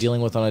toxins that we're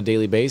dealing with on a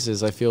daily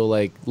basis, I feel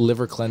like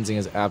liver cleansing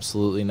is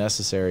absolutely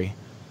necessary.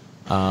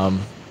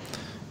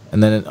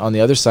 And then on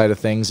the other side of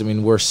things,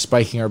 we're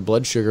spiking our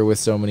blood sugar with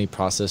so many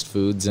processed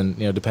foods, and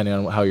depending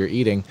on how you're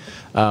eating,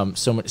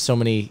 so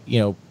many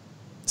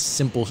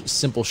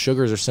simple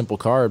sugars or simple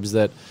carbs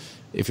that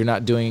if you're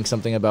not doing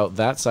something about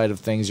that side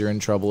of things, you're in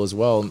trouble as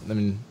well.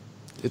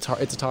 It's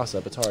hard. It's a toss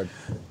up. It's hard.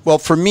 Well,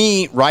 for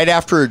me, right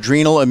after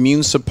adrenal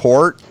immune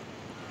support,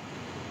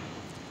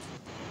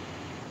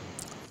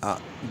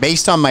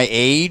 based on my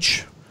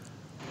age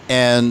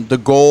and the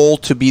goal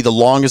to be the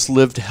longest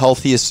lived,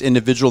 healthiest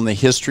individual in the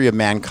history of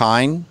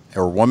mankind,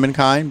 or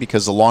womankind,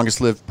 because the longest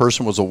lived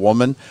person was a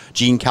woman,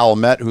 Jean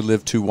Calumet, who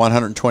lived to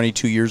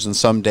 122 years and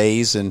some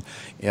days in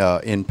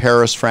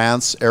Paris,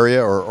 France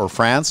area, or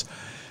France.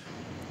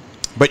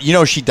 But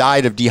she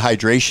died of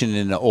dehydration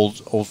in an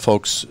old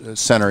folks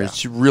center. Yeah.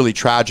 It's really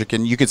tragic,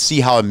 and you could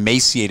see how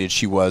emaciated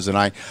she was. And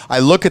I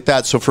look at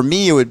that. So for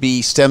me, it would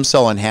be stem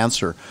cell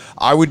enhancer.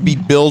 I would be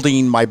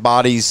building my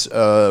body's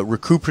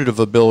recuperative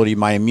ability,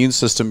 my immune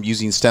system,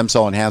 using stem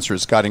cell enhancer.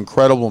 It's got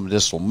incredible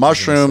medicinal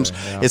mushrooms.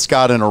 It's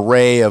got an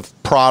array of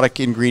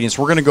product ingredients.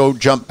 We're going to go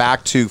jump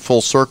back to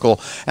full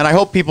circle, and I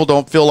hope people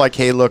don't feel like,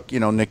 hey, look,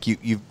 Nick,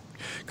 you've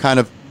kind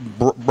of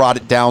brought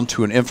it down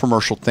to an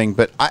infomercial thing,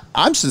 but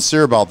I'm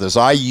sincere about this.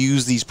 I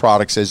use these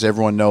products, as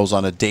everyone knows,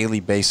 on a daily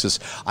basis.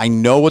 I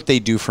know what they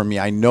do for me.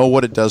 I know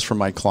what it does for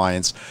my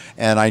clients,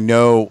 and I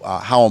know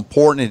how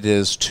important it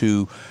is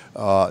to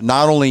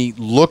not only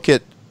look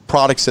at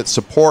products that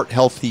support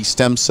healthy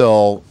stem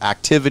cell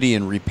activity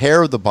and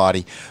repair of the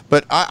body,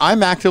 but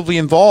I'm actively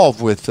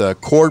involved with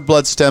cord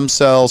blood stem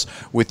cells,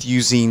 with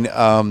using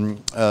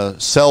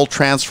cell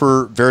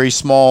transfer, very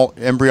small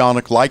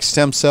embryonic-like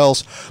stem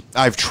cells.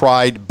 I've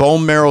tried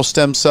bone marrow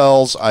stem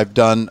cells. I've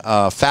done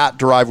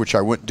fat-derived, which I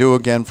wouldn't do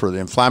again for the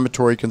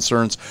inflammatory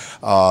concerns.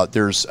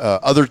 There's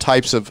other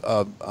types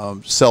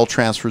of cell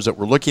transfers that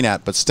we're looking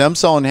at, but stem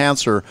cell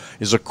enhancer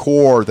is a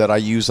core that I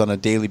use on a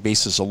daily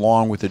basis,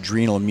 along with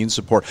adrenal immune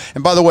support.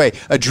 And by the way,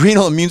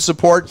 adrenal immune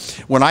support,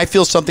 when I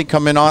feel something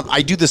coming on,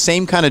 I do the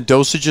same kind of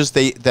dosages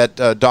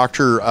that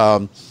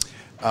Dr.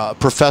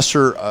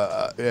 Professor,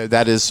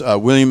 that is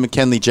William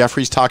McKinley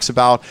Jeffries talks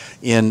about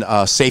in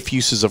safe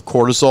uses of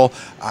cortisol.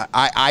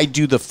 I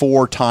do the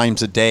 4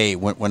 times a day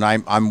when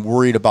I'm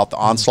worried about the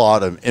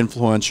onslaught of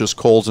influenza's,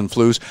 colds, and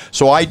flus.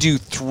 So I do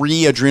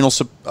 3 adrenal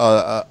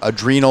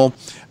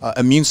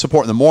immune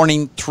support in the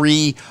morning,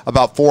 3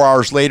 about 4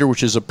 hours later,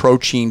 which is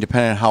approaching,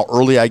 depending on how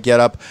early I get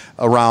up,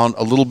 around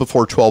a little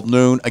before 12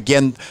 noon.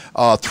 Again,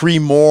 3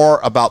 more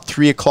about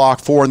 3 o'clock,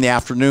 4 in the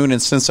afternoon.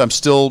 And since I'm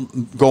still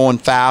going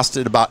fast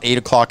at about 8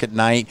 o'clock at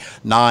night,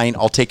 9,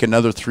 I'll take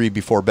another 3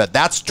 before bed.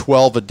 That's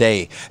 12 a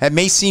day. It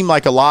may seem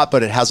like a lot,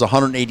 but it has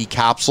 180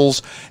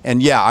 capsules.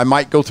 And yeah, I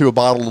might go through a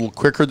bottle a little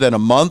quicker than a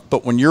month,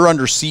 but when you're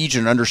under siege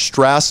and under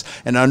stress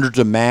and under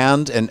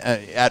demand and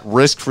at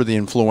risk for the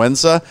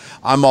influenza,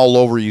 I'm all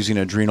over using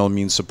adrenal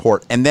immune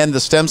support. And then the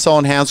stem cell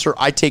enhancer,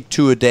 I take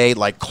 2 a day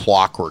like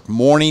clockwork.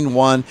 Morning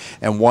 1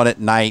 and 1 at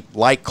night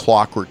like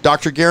clockwork.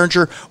 Dr.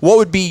 Geringer, what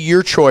would be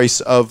your choice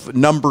of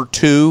number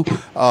 2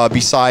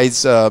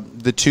 besides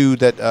the 2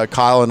 that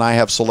Kyle and I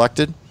have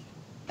selected?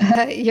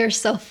 You're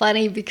so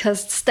funny,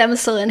 because stem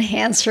cell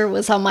enhancer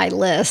was on my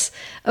list.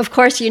 Of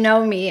course, you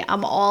know me,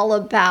 I'm all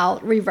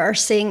about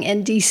reversing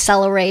and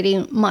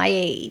decelerating my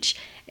age.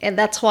 And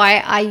that's why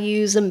I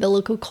use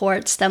umbilical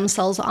cord stem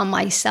cells on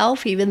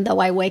myself, even though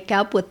I wake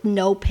up with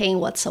no pain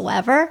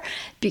whatsoever,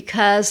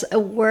 because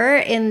we're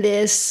in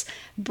this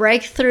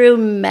breakthrough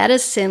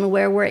medicine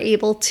where we're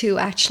able to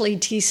actually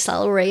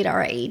decelerate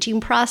our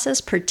aging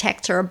process,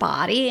 protect our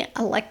body.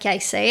 Like I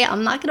say,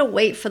 I'm not going to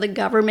wait for the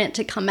government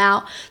to come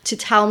out to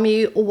tell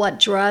me what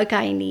drug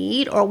I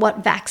need or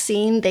what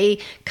vaccine they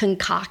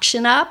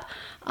concoction up.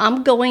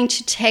 I'm going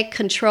to take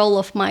control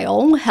of my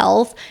own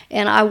health,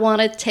 and I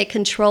want to take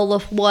control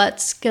of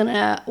what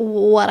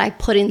I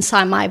put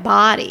inside my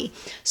body.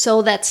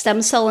 So that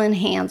stem cell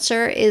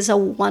enhancer is a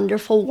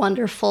wonderful,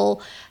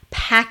 wonderful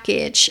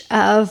package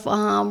of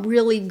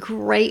really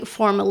great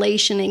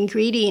formulation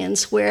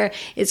ingredients where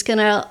it's going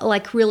to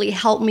like really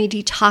help me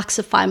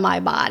detoxify my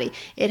body.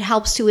 It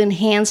helps to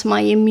enhance my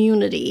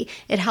immunity.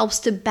 It helps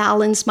to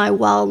balance my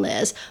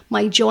wellness,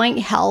 my joint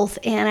health,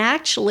 and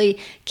actually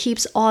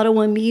keeps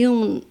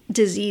autoimmune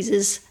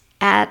diseases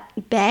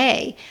at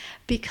bay.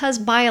 Because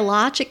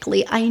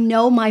biologically, I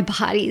know my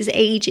body is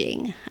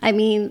aging. I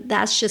mean,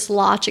 that's just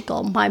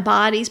logical. My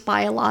body's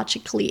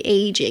biologically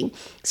aging.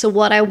 So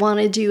what I want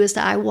to do is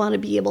that I want to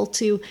be able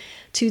to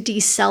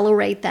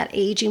decelerate that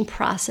aging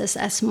process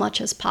as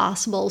much as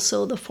possible.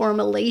 So the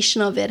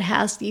formulation of it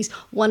has these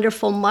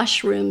wonderful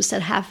mushrooms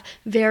that have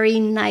very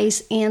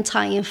nice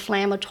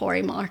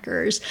anti-inflammatory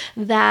markers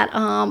that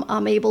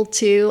I'm able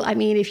to, I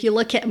mean, if you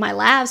look at my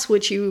labs,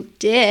 which you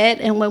did,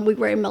 and when we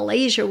were in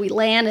Malaysia, we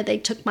landed, they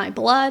took my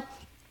blood.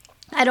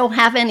 I don't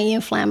have any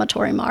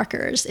inflammatory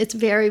markers. It's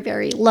very,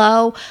 very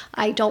low.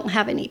 I don't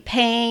have any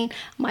pain.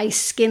 My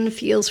skin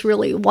feels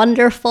really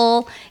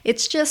wonderful.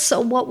 It's just so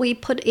what we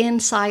put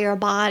inside our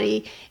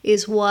body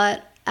is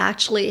what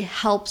actually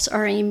helps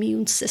our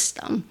immune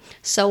system.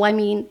 So, I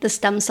mean, the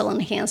stem cell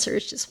enhancer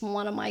is just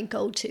one of my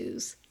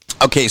go-tos.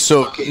 Okay,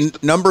 so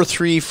number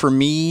 3 for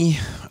me,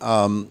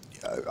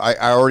 I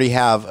already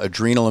have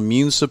adrenal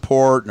immune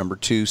support. Number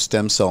 2,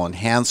 stem cell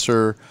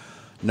enhancer.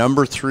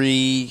 Number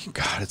 3,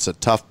 God, it's a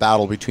tough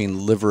battle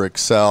between Liver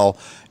Excel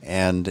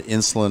and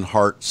insulin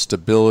heart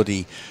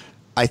stability.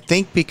 I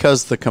think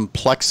because the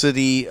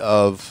complexity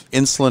of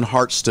insulin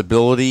heart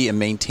stability and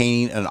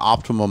maintaining an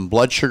optimum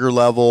blood sugar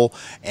level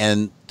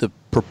and the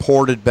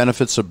purported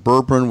benefits of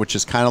berberine, which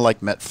is kind of like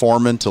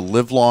metformin to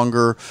live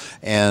longer,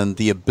 and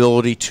the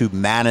ability to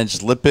manage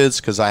lipids,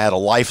 because I had a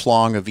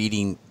lifelong of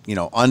eating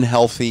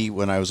unhealthy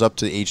when I was up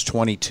to age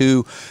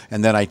 22,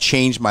 and then I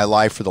changed my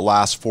life for the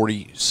last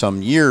 40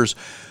 some years.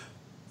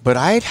 But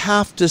I'd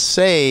have to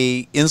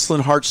say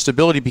insulin heart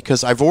stability,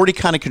 because I've already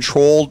kind of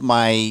controlled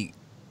my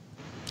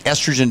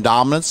estrogen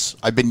dominance.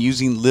 I've been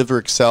using Liver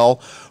Excel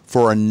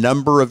for a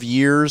number of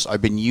years.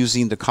 I've been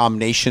using the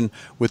combination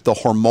with the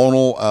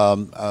hormonal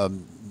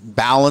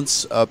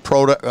balance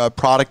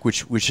product,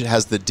 which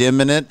has the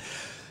DIM in it.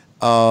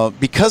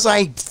 Because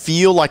I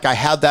feel like I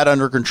have that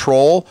under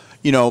control,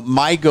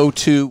 my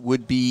go-to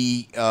would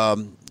be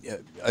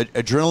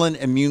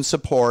adrenaline immune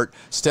support,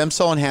 stem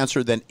cell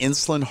enhancer, then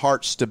insulin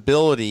heart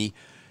stability,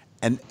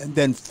 and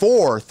then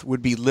 4th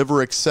would be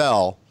Liver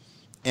Excel,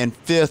 and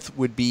 5th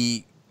would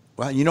be,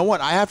 well, you know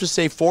what? I have to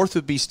say 4th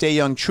would be Stay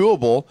Young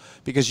Chewable,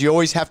 because you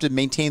always have to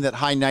maintain that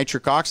high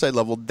nitric oxide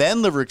level.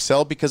 Then Liver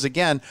Excel, because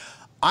again,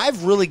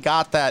 I've really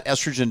got that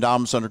estrogen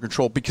dominance under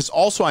control, because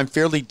also I'm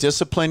fairly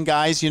disciplined,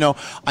 guys.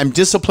 I'm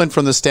disciplined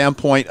from the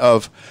standpoint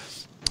of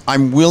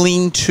I'm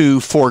willing to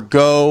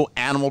forego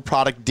animal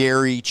product,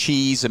 dairy,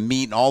 cheese, and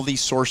meat, and all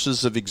these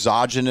sources of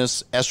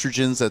exogenous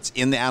estrogens that's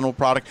in the animal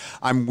product.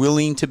 I'm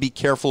willing to be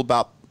careful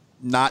about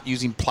not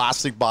using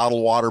plastic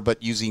bottled water,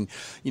 but using,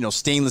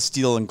 stainless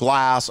steel and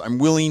glass. I'm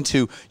willing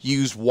to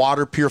use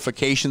water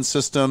purification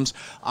systems.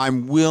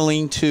 I'm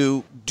willing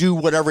to do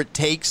whatever it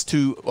takes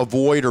to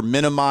avoid or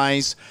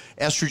minimize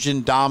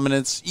estrogen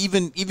dominance.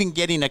 Even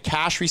getting a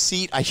cash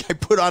receipt, I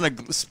put on a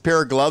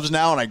pair of gloves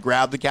now and I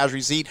grab the cash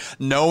receipt,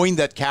 knowing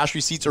that cash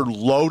receipts are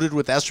loaded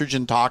with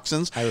estrogen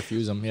toxins. I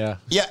refuse them, yeah.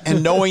 Yeah,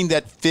 and knowing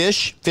that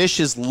fish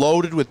is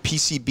loaded with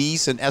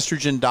PCBs and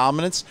estrogen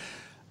dominance.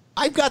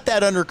 I've got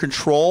that under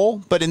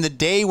control, but in the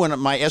day when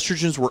my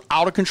estrogens were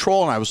out of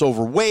control and I was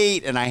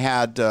overweight and I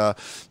had,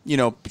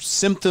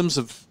 symptoms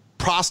of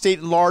prostate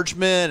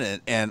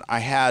enlargement and I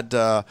had,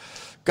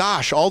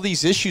 all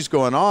these issues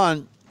going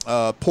on,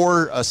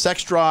 poor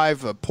sex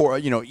drive, poor,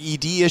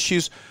 ED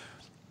issues.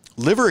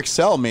 Liver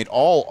Excel made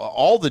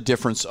all the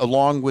difference,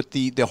 along with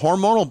the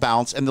hormonal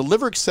balance, and the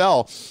Liver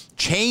Excel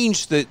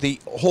changed the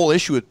whole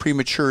issue with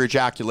premature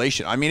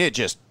ejaculation. I mean, it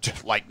just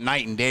like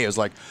night and day. It was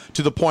like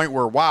to the point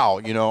where, wow,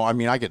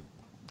 I could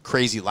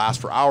crazy last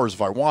for hours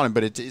if I wanted,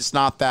 but it's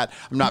not that.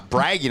 I'm not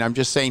bragging. I'm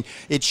just saying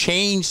it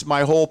changed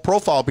my whole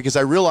profile, because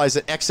I realized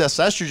that excess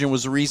estrogen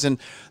was the reason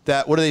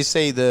that, what do they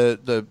say,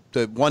 the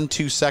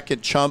 1-2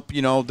 second chump,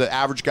 the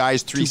average guy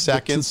is 3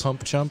 seconds.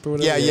 Pump chump or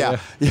whatever. Yeah.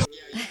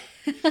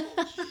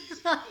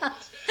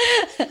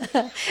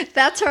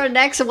 That's our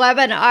next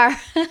webinar.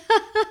 That's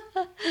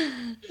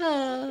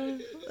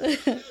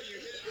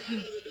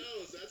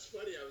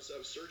funny. I was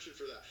searching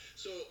for that.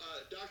 So,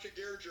 Dr.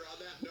 Gerger, on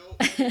that note,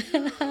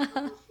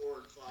 number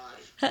 4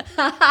 and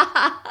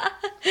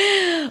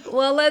 5.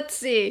 Well, let's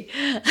see.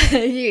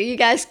 You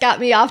guys got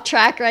me off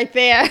track right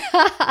there.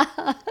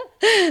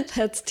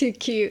 That's too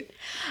cute.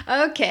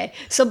 Okay,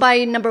 so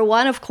my number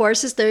 1, of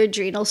course, is the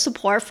adrenal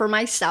support for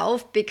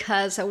myself,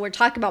 because we're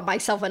talking about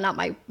myself and not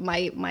my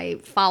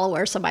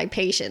followers or my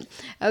patient.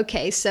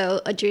 Okay,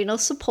 so adrenal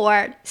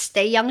support,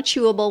 Stay Young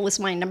Chewable was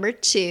my number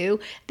 2.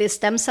 The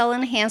stem cell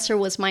enhancer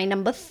was my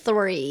number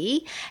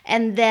 3.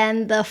 And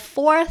then the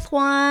 4th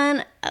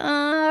one,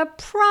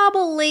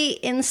 probably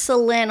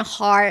insulin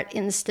heart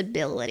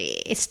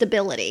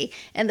stability.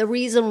 And the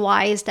reason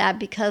why is that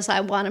because I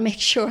want to make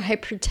sure I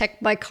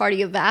protect my cardiovascular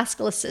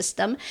cardiovascular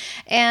system.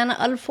 And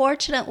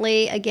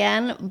unfortunately,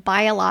 again,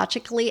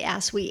 biologically,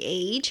 as we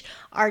age,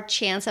 our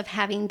chance of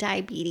having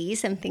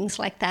diabetes and things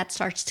like that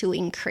starts to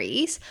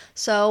increase.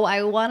 So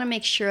I want to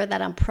make sure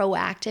that I'm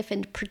proactive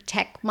and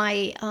protect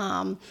my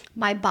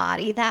my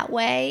body that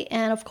way.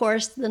 And of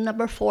course, the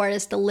number 4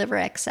 is the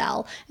Liver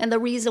XL. And the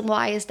reason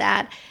why is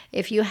that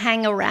if you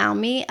hang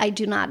around me, I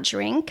do not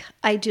drink,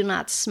 I do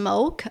not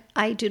smoke,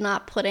 I do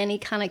not put any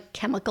kind of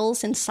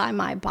chemicals inside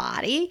my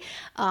body.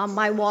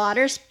 My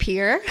water's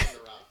pure.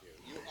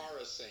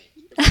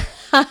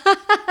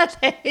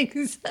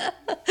 Thanks.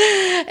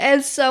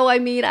 And so, I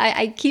mean,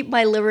 I keep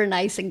my liver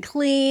nice and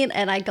clean,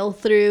 and I go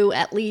through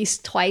at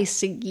least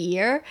twice a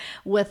year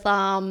with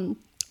a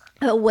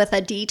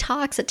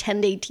detox, a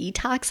 10-day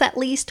detox at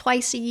least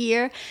twice a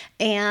year.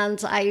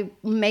 And I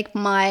make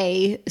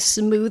my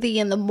smoothie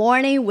in the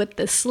morning with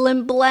the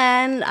Slim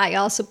Blend. I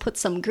also put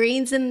some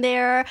greens in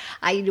there.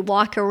 I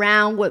walk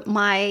around with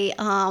my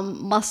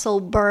muscle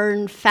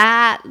burn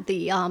fat,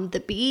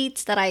 the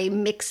beets that I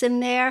mix in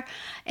there.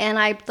 And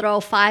I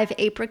throw 5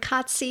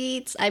 apricot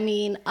seeds. I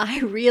mean, I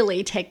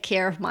really take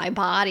care of my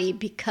body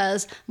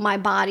because my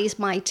body's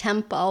my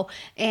tempo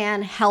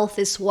and health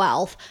is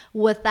wealth.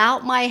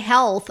 Without my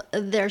health,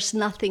 there's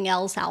nothing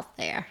else out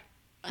there.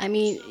 I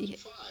mean,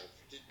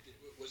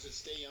 Was it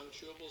Stay Young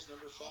Chewables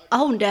number 5?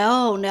 oh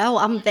no,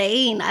 I'm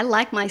vain. I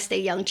like my Stay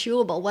Young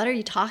Chewable. What are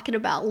you talking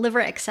about?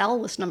 Liver XL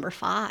was number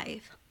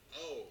 5.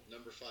 Oh,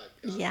 number 5.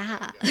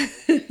 Yeah. I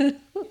think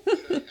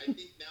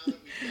now that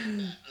we've got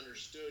that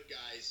understood,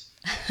 guys.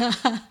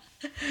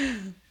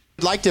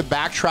 I'd like to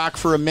backtrack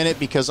for a minute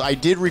because I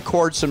did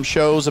record some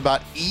shows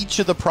about each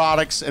of the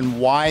products and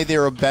why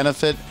they're a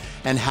benefit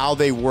and how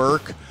they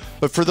work.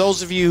 But for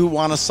those of you who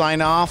want to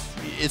sign off,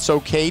 it's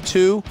okay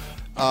to.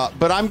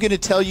 But I'm going to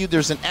tell you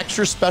there's an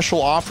extra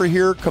special offer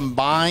here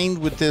combined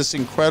with this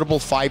incredible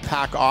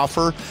 5-pack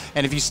offer.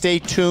 And if you stay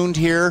tuned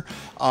here,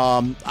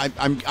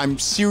 I'm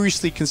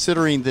seriously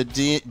considering the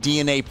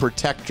DNA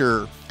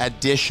Protector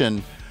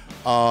Edition.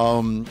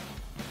 I'm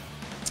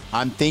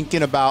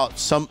thinking about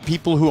some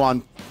people who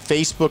on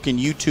Facebook and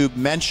YouTube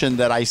mentioned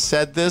that I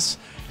said this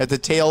at the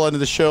tail end of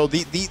the show.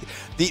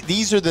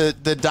 These are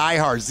the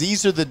diehards.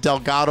 These are the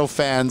Delgado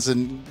fans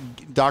and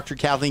Dr.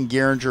 Kathleen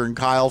Geringer and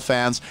Kyle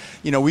fans.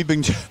 You know, we've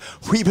been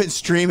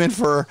streaming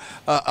for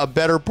a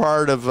better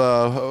part of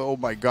oh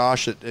my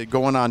gosh,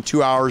 going on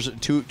 2 hours,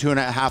 two and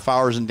a half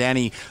hours, and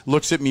Danny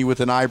looks at me with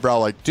an eyebrow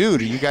like,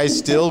 dude, are you guys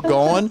still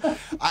going?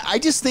 I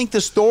just think the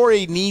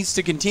story needs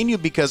to continue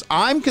because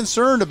I'm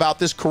concerned about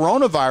this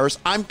coronavirus.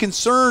 I'm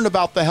concerned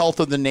about the health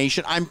of the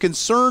nation. I'm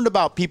concerned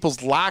about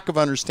people's lack of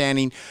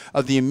understanding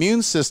of the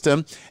immune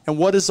system and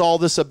what is all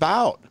this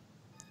about.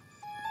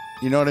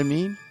 You know what I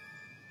mean?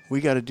 We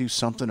got to do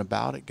something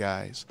about it,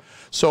 guys.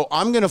 So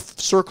I'm going to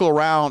circle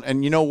around,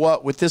 and you know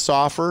what? With this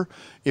offer,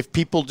 if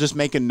people just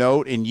make a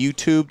note in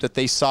YouTube that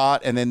they saw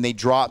it, and then they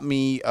drop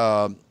me,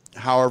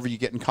 however you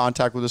get in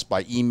contact with us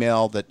by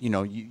email, that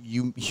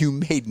you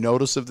made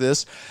notice of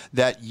this,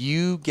 that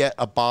you get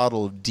a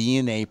bottle of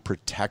DNA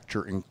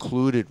Protector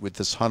included with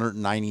this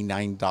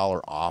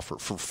 $199 offer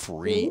for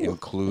free. Ooh.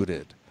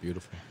 Included.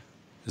 Beautiful.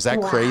 Is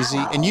that crazy?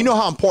 And you know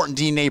how important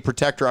DNA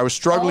Protector, I was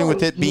struggling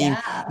with it being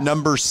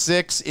number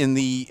 6 in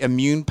the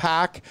immune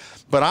pack,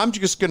 but I'm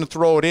just going to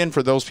throw it in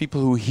for those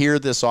people who hear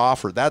this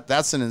offer.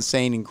 That's an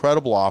insane,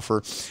 incredible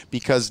offer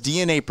because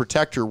DNA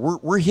Protector,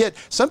 we're hit.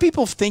 Some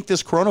people think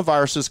this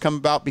coronavirus has come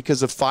about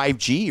because of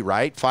 5G,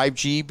 right?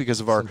 5G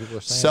because of our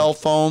cell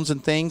phones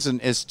and things,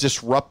 and it's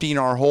disrupting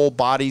our whole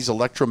body's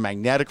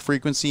electromagnetic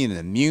frequency and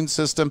immune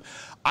system.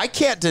 I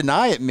can't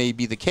deny it may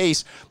be the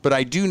case, but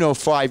I do know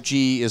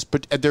 5G is.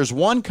 But there's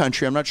one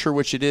country, I'm not sure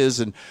which it is,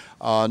 in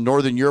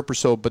Northern Europe or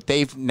so, but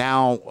they've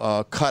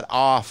now cut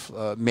off,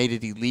 made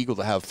it illegal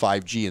to have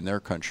 5G in their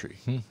country.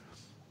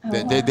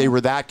 They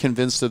were that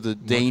convinced of the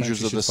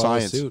dangers of the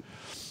science.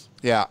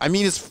 Yeah, I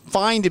mean, it's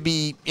fine to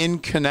be in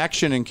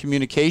connection and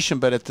communication,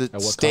 but at the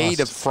state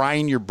of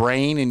frying your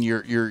brain and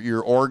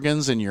your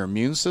organs and your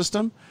immune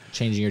system.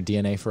 Changing your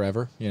DNA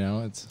forever,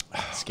 it's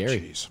scary.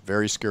 Geez,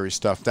 very scary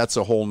stuff. That's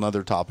a whole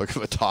nother topic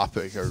of a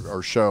topic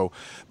or show.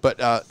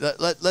 But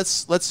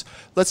let's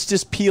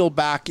just peel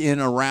back in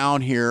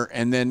around here,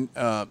 and then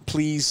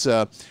please,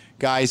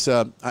 guys,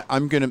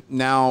 I'm gonna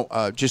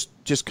now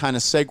just kind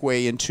of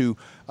segue into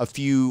a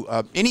few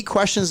any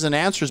questions and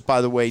answers.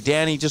 By the way,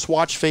 Danny, just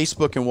watch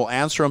Facebook and we'll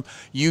answer them.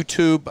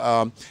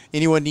 YouTube,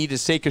 anyone need to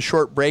take a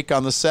short break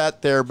on the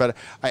set there, but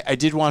I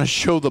did want to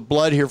show the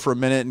blood here for a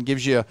minute and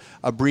gives you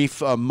a brief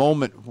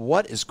moment.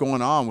 What is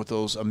going on with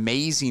those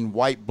amazing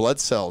white blood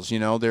cells?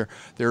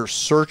 They're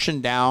searching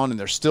down and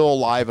they're still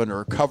alive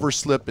under a cover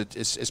slip.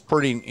 It's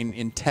pretty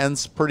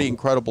intense, pretty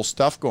incredible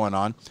stuff going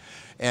on.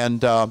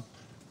 And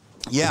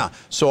yeah,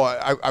 so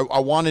I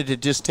wanted to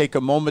just take a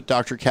moment,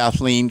 Dr.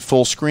 Kathleen,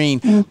 full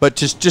screen, but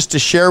just to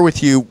share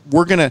with you,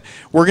 we're gonna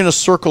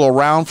circle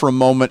around for a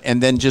moment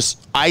and then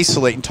just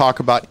isolate and talk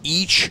about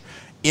each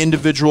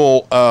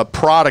individual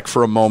product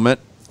for a moment.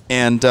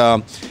 And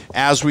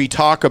as we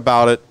talk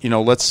about it,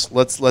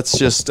 let's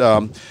just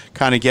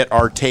kind of get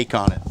our take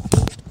on it.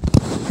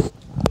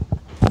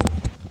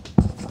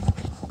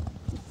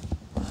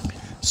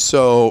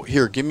 So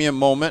here, give me a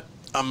moment.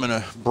 I'm going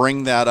to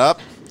bring that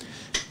up,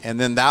 and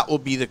then that will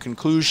be the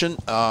conclusion,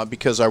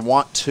 because I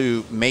want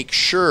to make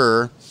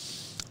sure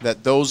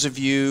that those of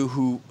you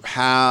who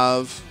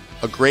have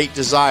a great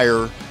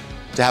desire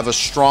to have a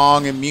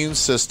strong immune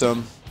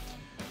system,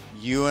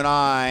 you and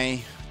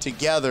I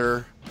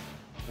together,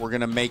 we're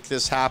going to make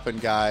this happen,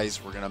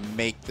 guys. We're going to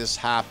make this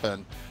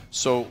happen.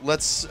 So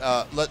let's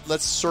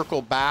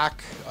circle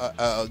back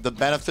the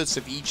benefits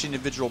of each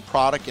individual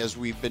product as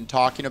we've been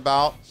talking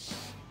about.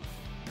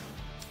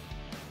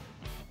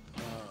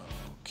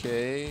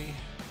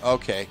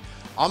 Okay.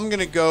 I'm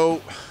going to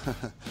go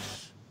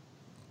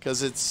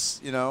because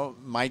it's,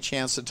 my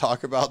chance to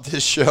talk about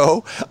this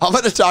show. I'm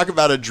going to talk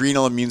about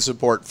adrenal immune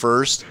support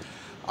first.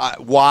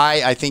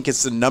 Why I think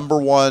it's the number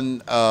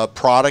one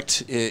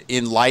product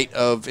in light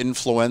of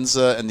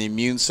influenza and the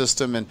immune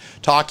system, and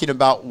talking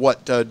about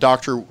what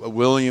Dr.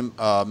 William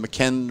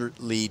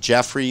McKinley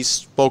Jeffries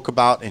spoke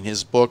about in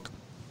his book,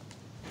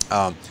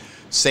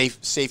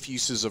 Safe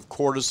Uses of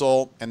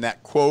Cortisol, and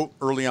that quote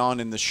early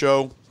on in the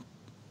show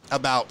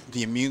about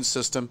the immune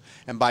system,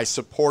 and by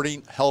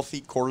supporting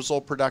healthy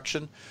cortisol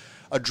production.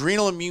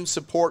 Adrenal immune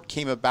support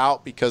came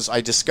about because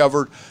I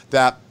discovered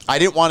that I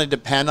didn't want to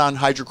depend on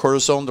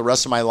hydrocortisone the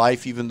rest of my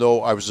life, even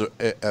though I was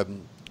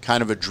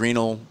kind of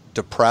adrenal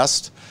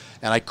depressed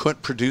and I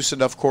couldn't produce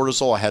enough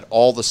cortisol. I had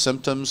all the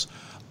symptoms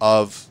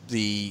of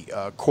the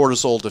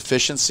cortisol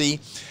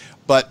deficiency.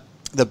 But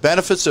the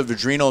benefits of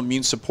adrenal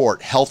immune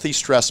support: healthy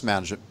stress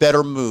management,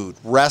 better mood,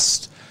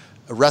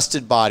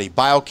 rested body,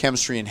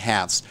 biochemistry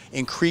enhanced,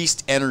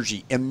 increased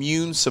energy,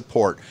 immune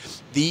support,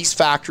 these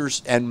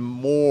factors and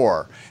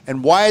more.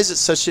 And why is it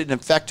such an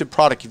effective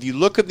product? If you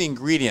look at the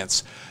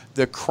ingredients,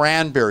 the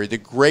cranberry, the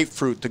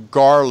grapefruit, the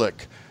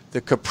garlic,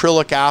 the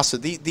caprylic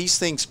acid, these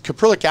things,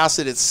 caprylic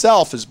acid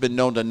itself has been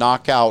known to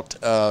knock out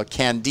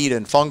candida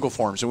and fungal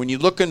forms. And when you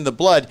look in the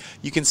blood,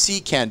 you can see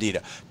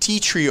candida.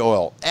 Tea tree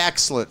oil,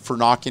 excellent for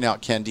knocking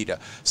out candida.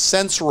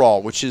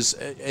 Sensorol, which is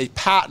a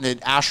patented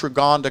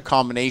ashwagandha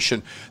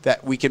combination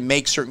that we can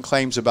make certain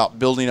claims about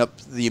building up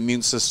the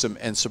immune system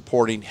and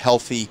supporting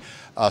healthy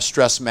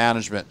stress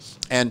management.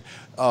 And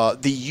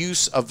the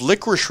use of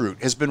licorice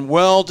root has been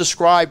well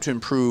described to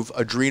improve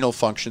adrenal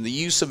function. The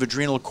use of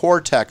adrenal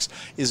cortex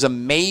is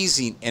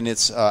amazing in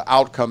its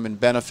outcome and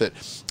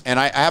benefit. And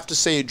I have to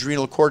say,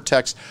 adrenal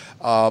cortex,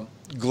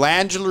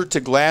 glandular to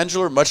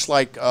glandular, much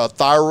like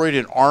thyroid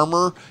and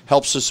armor,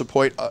 helps to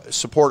support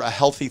a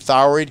healthy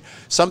thyroid.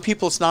 Some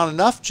people, it's not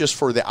enough just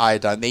for the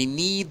iodine. They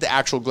need the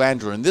actual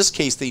glandular. In this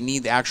case, they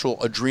need the actual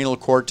adrenal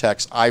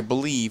cortex, I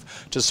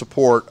believe, to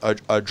support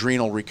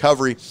adrenal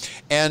recovery.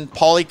 And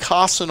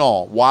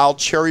polycosanol, wild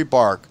cherry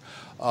bark,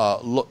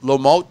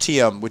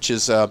 Lomotium, which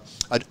is an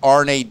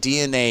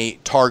RNA-DNA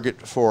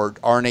target for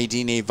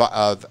RNA-DNA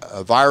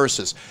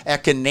viruses.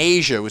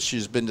 Echinacea, which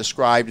has been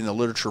described in the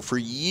literature for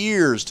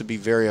years to be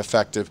very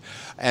effective.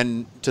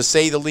 And to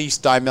say the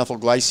least,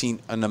 dimethylglycine,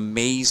 an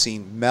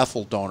amazing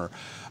methyl donor.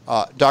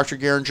 Dr.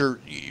 Geringer,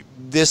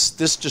 this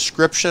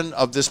description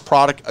of this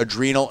product,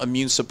 adrenal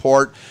immune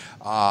support,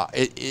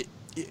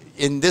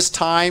 in this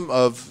time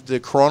of the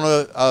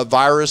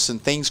coronavirus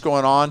and things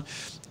going on,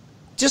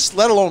 just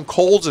let alone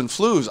colds and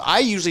flus, I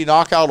usually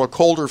knock out a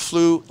cold or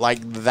flu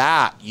like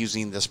that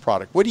using this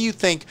product. What do you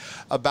think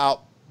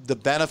about the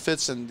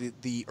benefits and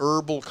the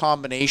herbal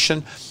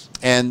combination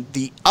and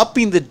the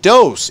upping the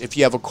dose if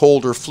you have a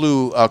cold or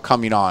flu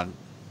coming on?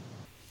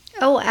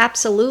 Oh,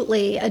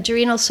 absolutely.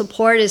 Adrenal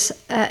support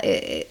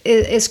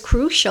is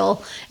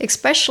crucial,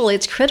 especially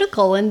it's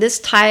critical in this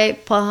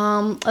type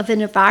of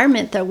an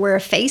environment that we're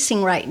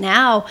facing right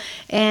now.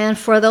 And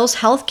for those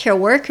healthcare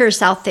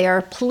workers out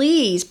there,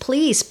 please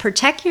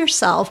protect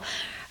yourself.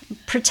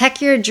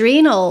 Protect your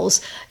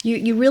adrenals.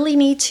 You really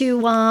need to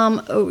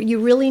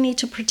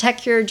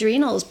protect your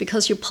adrenals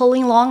because you're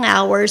pulling long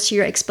hours.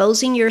 You're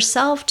exposing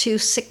yourself to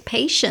sick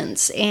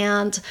patients,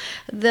 and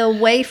the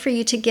way for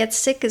you to get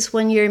sick is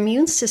when your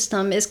immune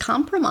system is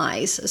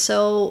compromised.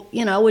 So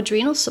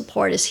adrenal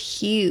support is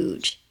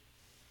huge.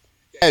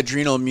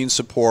 Adrenal immune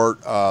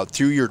support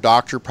through your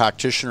doctor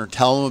practitioner.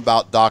 Tell them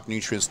about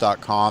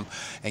docnutrients.com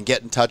and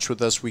get in touch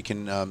with us. We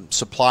can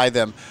supply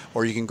them,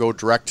 or you can go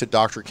direct to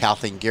Dr.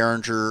 Kathleen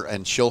Geringer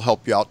and she'll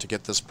help you out to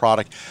get this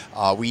product.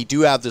 We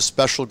do have this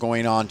special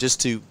going on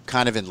just to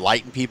kind of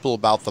enlighten people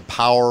about the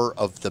power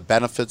of the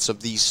benefits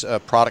of these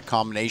product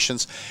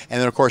combinations.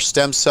 And then, of course,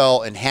 Stem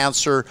Cell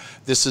Enhancer.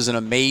 This is an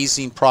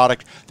amazing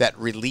product that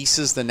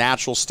releases the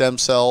natural stem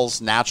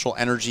cells, natural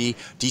energy,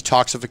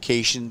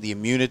 detoxification, the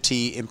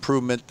immunity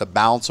improvement, the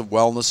balance of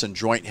wellness and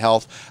joint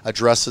health,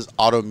 addresses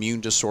autoimmune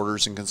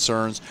disorders and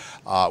concerns.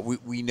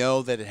 We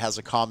know that it has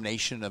a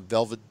combination of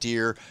velvet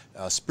deer,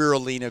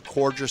 spirulina,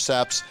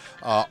 cordyceps.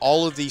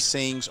 All of these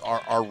things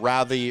are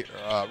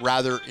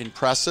rather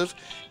impressive.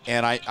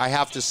 And I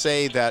have to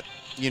say that,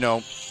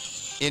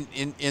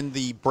 in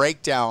the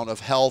breakdown of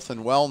health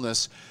and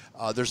wellness,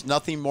 There's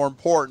nothing more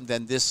important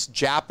than this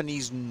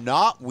Japanese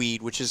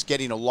knotweed, which is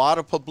getting a lot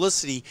of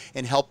publicity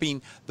in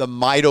helping the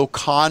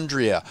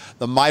mitochondria.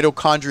 The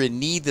mitochondria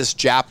need this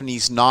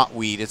Japanese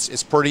knotweed.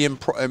 It's pretty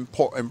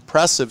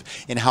impressive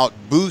in how it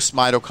boosts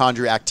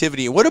mitochondria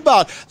activity. And what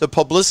about the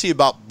publicity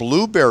about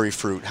blueberry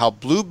fruit, how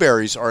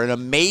blueberries are an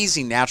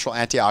amazing natural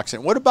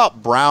antioxidant? What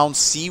about brown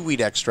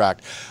seaweed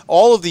extract?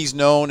 All of these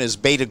known as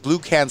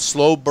beta-glucan,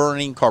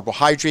 slow-burning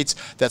carbohydrates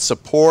that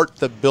support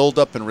the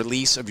buildup and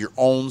release of your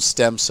own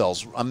stem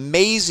cells.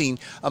 Amazing,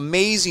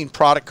 amazing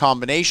product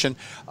combination.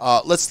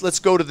 Let's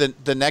go to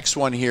the next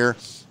one here.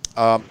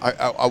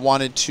 I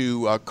wanted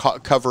to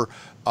cover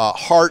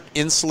heart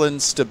insulin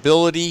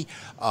stability,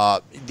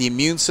 the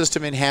immune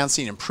system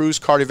enhancing, improves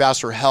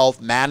cardiovascular health,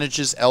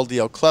 manages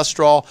LDL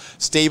cholesterol,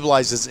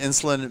 stabilizes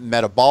insulin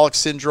metabolic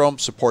syndrome,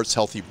 supports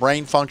healthy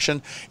brain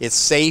function. It's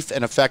safe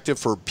and effective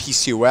for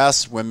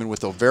PCOS, women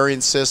with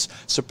ovarian cysts,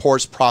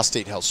 supports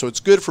prostate health. So it's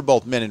good for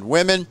both men and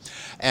women,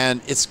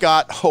 and it's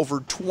got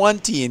over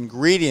 20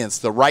 ingredients,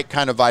 the right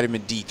kind of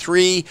vitamin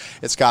D3.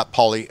 It's got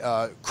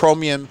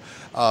chromium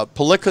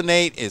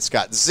polyconate, it's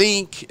got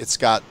zinc, it's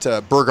got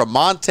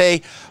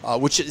bergamonte,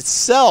 which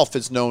itself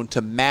is known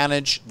to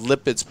manage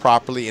lipids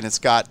properly, and it's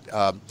got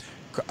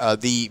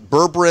the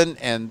berberine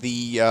and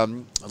the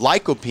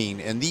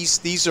lycopene, and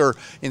these are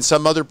in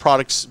some other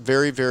products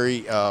very,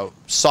 very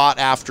sought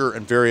after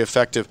and very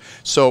effective.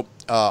 So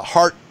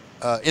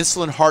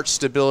insulin heart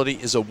stability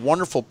is a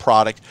wonderful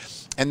product,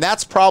 and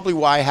that's probably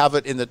why I have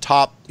it in the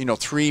top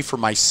 3 for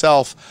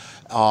myself.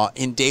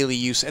 In daily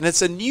use, and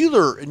it's a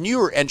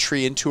newer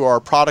entry into our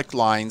product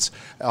lines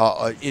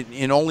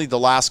in only the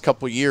last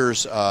couple of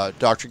years,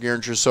 Dr.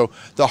 Geringer. So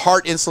the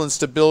heart insulin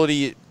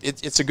stability,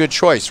 it's a good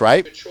choice,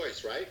 right?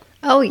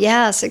 Oh,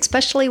 yes,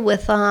 especially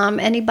with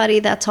anybody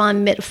that's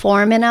on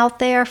metformin out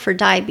there for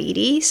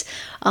diabetes.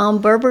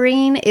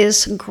 Berberine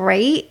is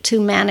great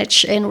to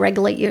manage and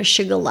regulate your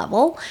sugar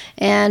level.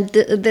 And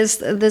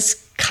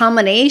this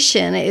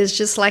combination is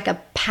just like a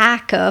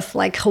pack of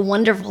like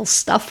wonderful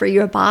stuff for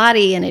your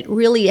body, and it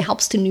really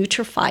helps to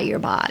nutrify your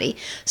body.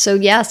 So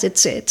yes,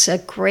 it's a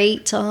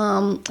great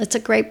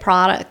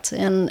product,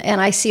 and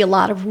I see a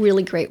lot of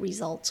really great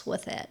results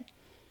with it.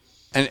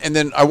 And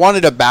then I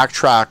wanted to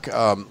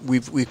backtrack.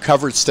 We've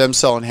covered stem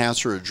cell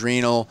enhancer,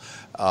 adrenal,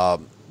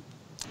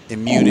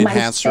 immune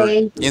enhancer,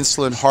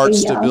 insulin, heart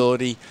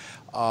stability.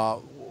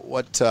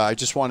 I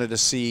just wanted to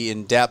see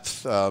in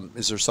depth,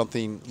 is there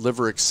something,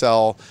 Liver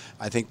Excel?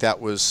 I think that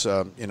was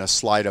in a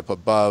slide up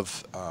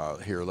above.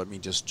 Here, let me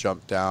just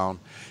jump down.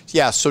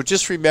 Yeah, so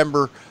just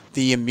remember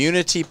the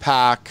immunity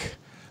pack.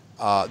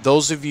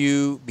 Those of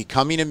you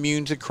becoming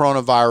immune to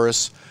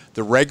coronavirus,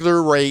 the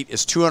regular rate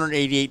is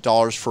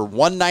 $288. For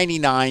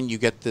 $199, you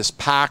get this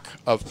pack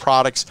of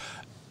products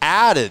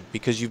added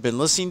because you've been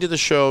listening to the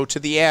show to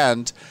the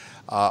end,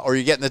 or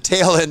you're getting the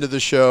tail end of the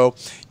show.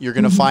 You're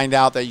going to find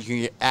out that you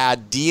can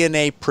add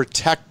DNA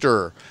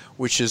Protector,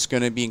 which is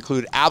going to be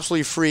included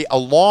absolutely free,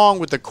 along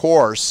with the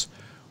course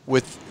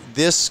with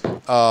this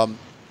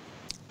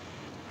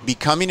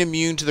becoming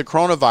immune to the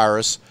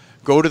coronavirus.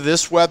 Go to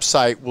this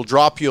website. We'll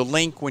drop you a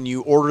link when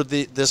you order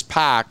this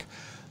pack.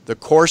 The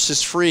course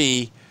is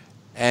free,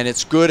 and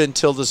it's good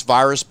until this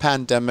virus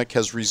pandemic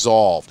has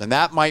resolved. And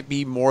that might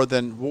be more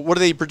than, what are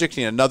they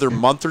predicting, another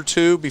month or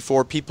two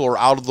before people are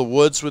out of the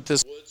woods with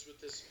this?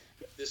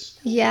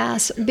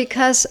 Yes,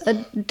 because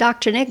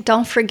Dr. Nick,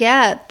 don't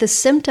forget, the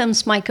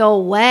symptoms might go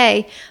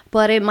away,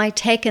 but it might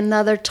take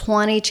another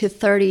 20 to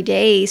 30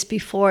 days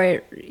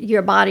before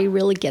your body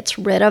really gets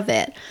rid of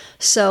it.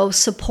 So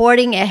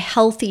supporting a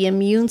healthy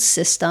immune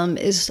system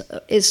is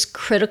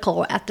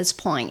critical at this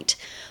point.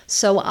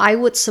 So I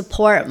would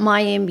support my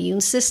immune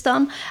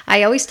system.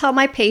 I always tell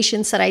my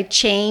patients that I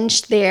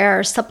change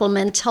their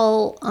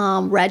supplemental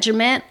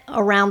regimen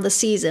around the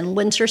season,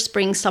 winter,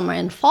 spring, summer,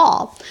 and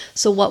fall.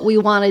 So what we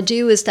want to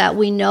do is that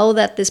we know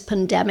that this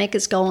pandemic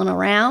is going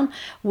around.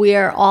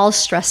 We're all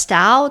stressed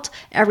out.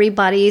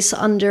 Everybody's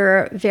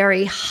under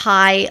very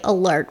high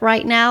alert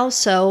right now.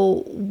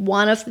 So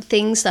one of the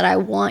things that I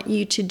want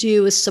you to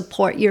do is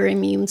support your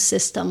immune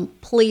system.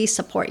 Please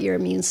support your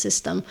immune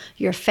system.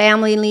 Your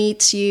family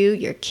needs you.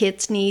 Your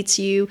kids needs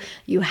you.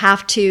 You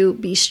have to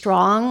be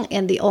strong,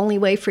 and the only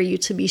way for you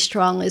to be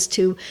strong is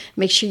to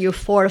make sure you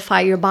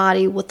fortify your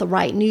body with the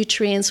right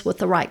nutrients, with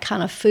the right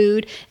kind of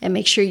food, and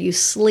make sure you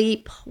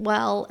sleep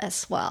well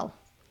as well.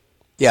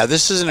 Yeah,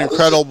 this is an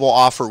incredible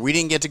offer. We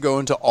didn't get to go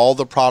into all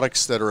the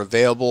products that are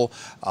available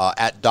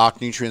at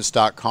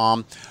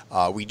DocNutrients.com.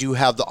 We do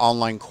have the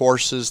online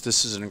courses.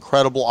 This is an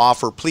incredible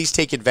offer. Please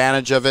take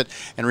advantage of it.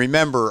 And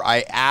remember,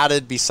 I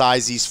added,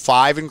 besides these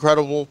 5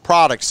 incredible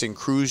products,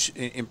 improve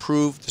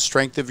the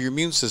strength of your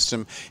immune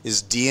system,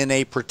 is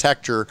DNA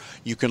Protector.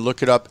 You can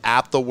look it up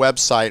at the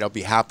website. I'll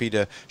be happy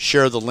to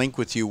share the link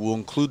with you. We'll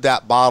include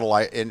that bottle.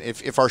 And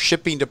if our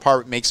shipping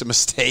department makes a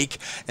mistake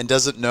and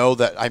doesn't know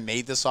that I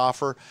made this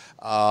offer,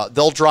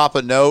 they'll drop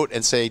a note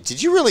and say,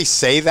 "Did you really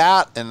say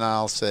that?" And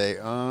I'll say,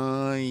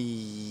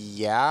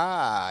 "Yeah,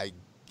 I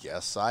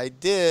Yes, I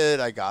did.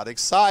 I got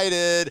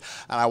excited,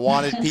 and I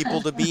wanted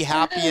people to be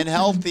happy and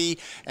healthy.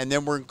 And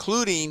then we're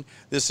including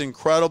this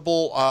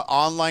incredible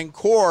online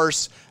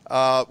course,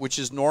 which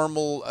is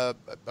normal,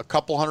 a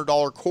couple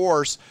 $100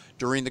 course.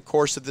 During the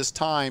course of this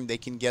time, they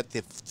can get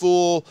the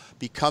full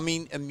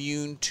Becoming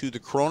Immune to the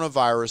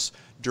Coronavirus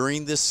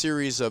during this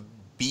series of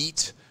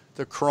Beat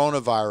the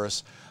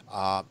Coronavirus.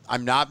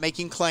 I'm not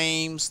making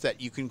claims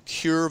that you can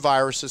cure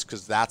viruses,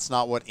 because that's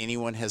not what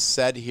anyone has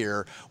said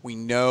here. We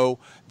know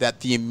that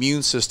the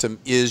immune system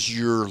is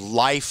your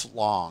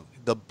lifelong,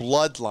 the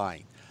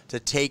bloodline to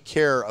take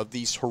care of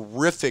these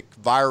horrific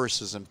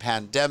viruses and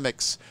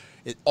pandemics.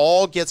 It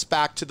all gets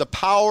back to the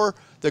power,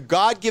 the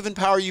God-given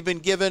power you've been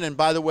given. And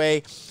by the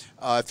way,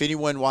 if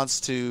anyone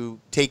wants to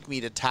take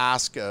me to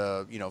task,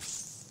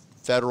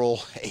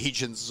 federal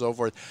agents and so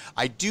forth,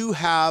 I do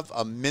have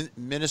a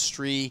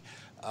ministry,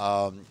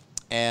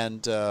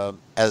 and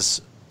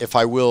as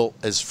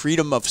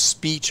freedom of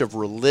speech of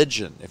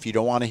religion. If you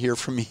don't want to hear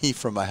from me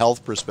from a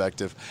health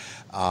perspective,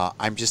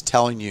 I'm just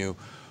telling you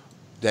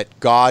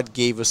that God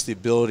gave us the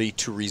ability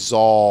to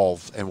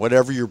resolve, and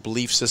whatever your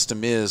belief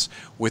system is,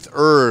 with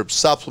herbs,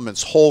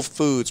 supplements, whole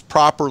foods,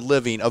 proper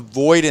living,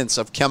 avoidance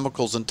of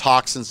chemicals and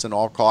toxins and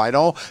alcohol. I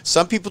know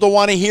some people don't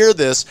want to hear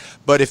this,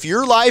 but if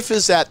your life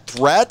is at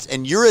threat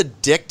and you're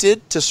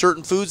addicted to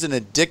certain foods and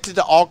addicted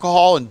to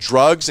alcohol and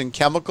drugs and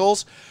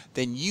chemicals,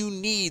 then you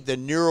need the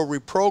neuro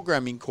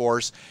reprogramming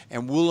course,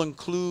 and we'll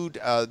include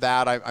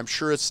that. I'm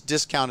sure it's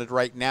discounted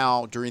right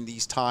now during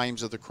these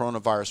times of the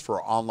coronavirus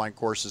for online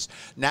courses.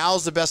 Now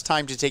is the best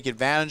time to take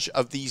advantage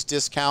of these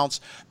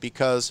discounts,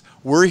 because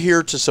we're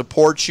here to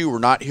support you. We're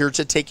not here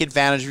to take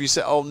advantage of you.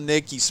 Say, oh,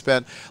 Nick, you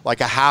spent like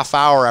a half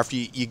hour after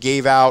you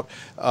gave out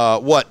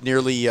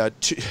nearly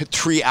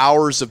 3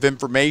 hours of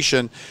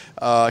information.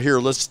 Here,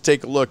 let's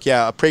take a look.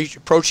 Yeah,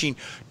 approaching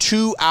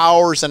 2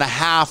 hours and a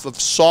half of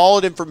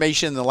solid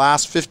information in the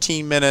last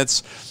 15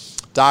 minutes.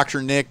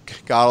 Dr.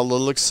 Nick got a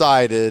little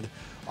excited,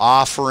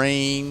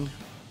 offering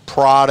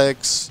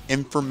products,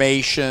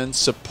 information,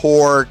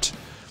 support.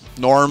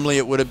 Normally,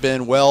 it would have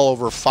been well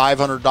over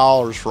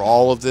 $500 for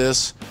all of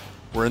this.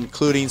 We're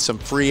including some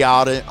free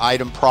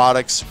item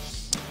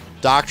products.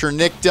 Dr.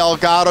 Nick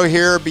Delgado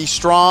here. Be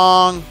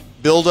strong.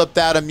 Build up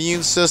that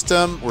immune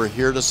system. We're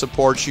here to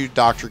support you.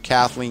 Dr.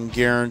 Kathleen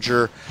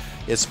Geringer.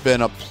 It's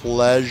been a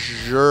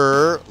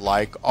pleasure,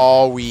 like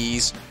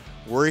always.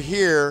 We're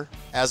here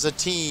as a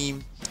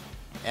team,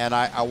 and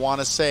I want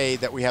to say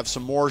that we have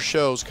some more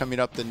shows coming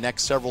up the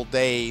next several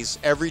days.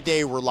 Every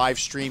day we're live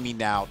streaming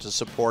now to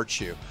support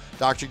you.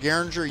 Dr.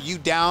 Geringer, are you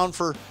down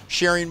for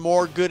sharing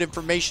more good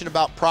information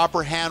about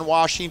proper hand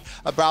washing,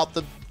 about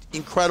the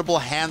incredible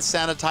hand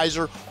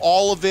sanitizer,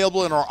 all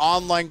available in our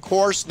online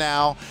course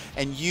now,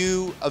 and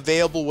you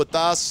available with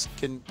us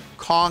can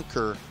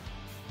conquer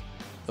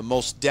the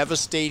most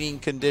devastating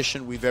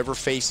condition we've ever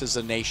faced as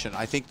a nation.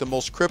 I think the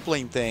most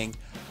crippling thing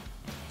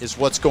is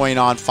what's going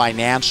on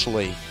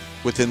financially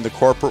within the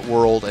corporate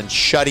world and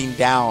shutting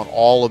down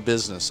all of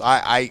business.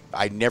 I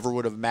never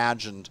would have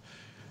imagined,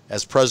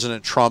 as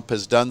President Trump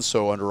has done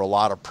so under a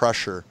lot of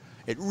pressure.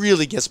 It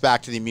really gets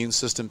back to the immune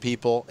system,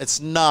 people. It's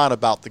not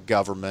about the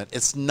government.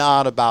 It's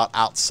not about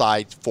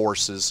outside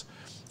forces.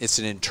 It's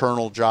an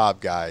internal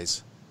job,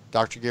 guys.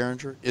 Dr.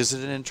 Geringer, is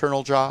it an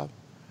internal job?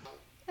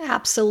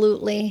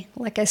 Absolutely.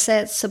 Like I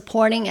said,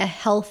 supporting a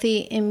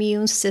healthy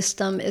immune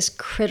system is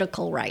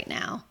critical right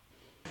now.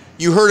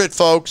 You heard it,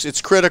 folks.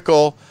 It's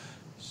critical.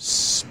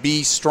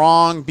 Be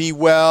strong, be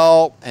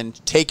well,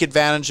 and take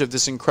advantage of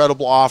this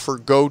incredible offer.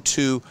 Go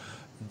to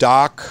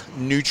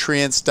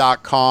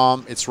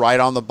DocNutrients.com. It's right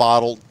on the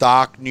bottle,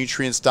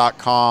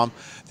 DocNutrients.com.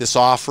 This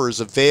offer is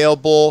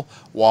available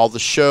while the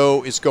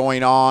show is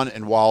going on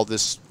and while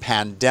this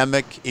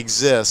pandemic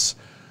exists.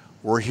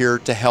 We're here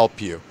to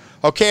help you.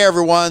 Okay,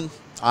 everyone,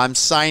 I'm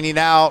signing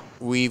out.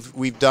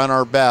 We've done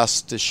our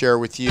best to share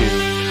with you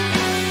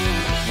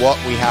what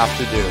we have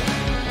to do.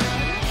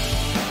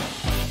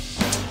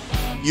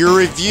 Your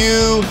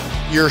review,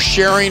 your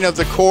sharing of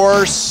the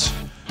course,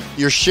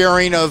 your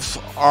sharing of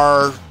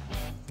our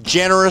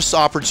generous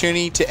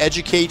opportunity to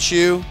educate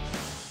you,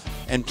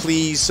 and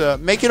please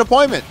make an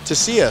appointment to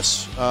see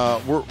us.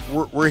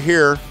 We're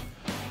here,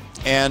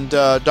 and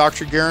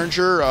Dr.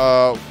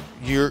 Geringer,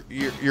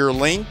 your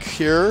link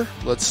here.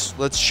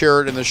 Let's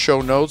share it in the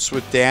show notes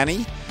with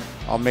Danny.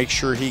 I'll make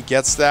sure he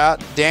gets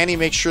that. Danny,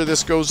 make sure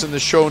this goes in the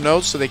show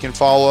notes so they can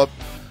follow up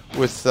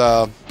with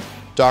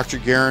Dr.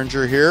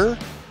 Geringer here.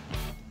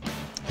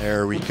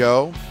 There we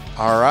go.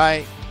 All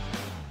right.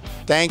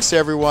 Thanks,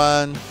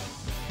 everyone.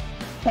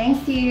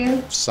 Thank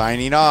you.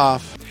 Signing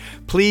off.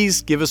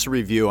 Please give us a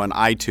review on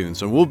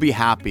iTunes, and we'll be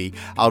happy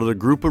out of the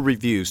group of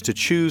reviews to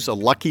choose a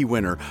lucky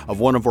winner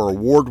of one of our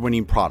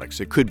award-winning products.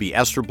 It could be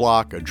Ester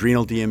Block,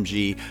 Adrenal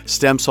DMG,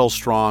 Stem Cell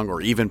Strong, or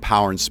even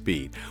Power and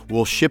Speed.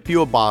 We'll ship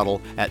you a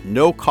bottle at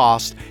no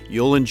cost.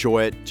 You'll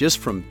enjoy it just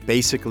from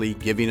basically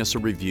giving us a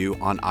review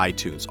on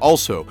iTunes.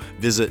 Also,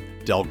 visit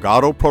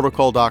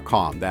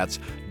DelgadoProtocol.com. That's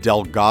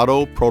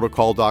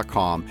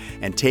DelgadoProtocol.com,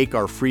 and take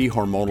our free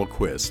hormonal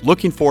quiz.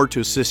 Looking forward to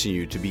assisting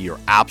you to be your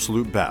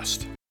absolute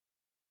best.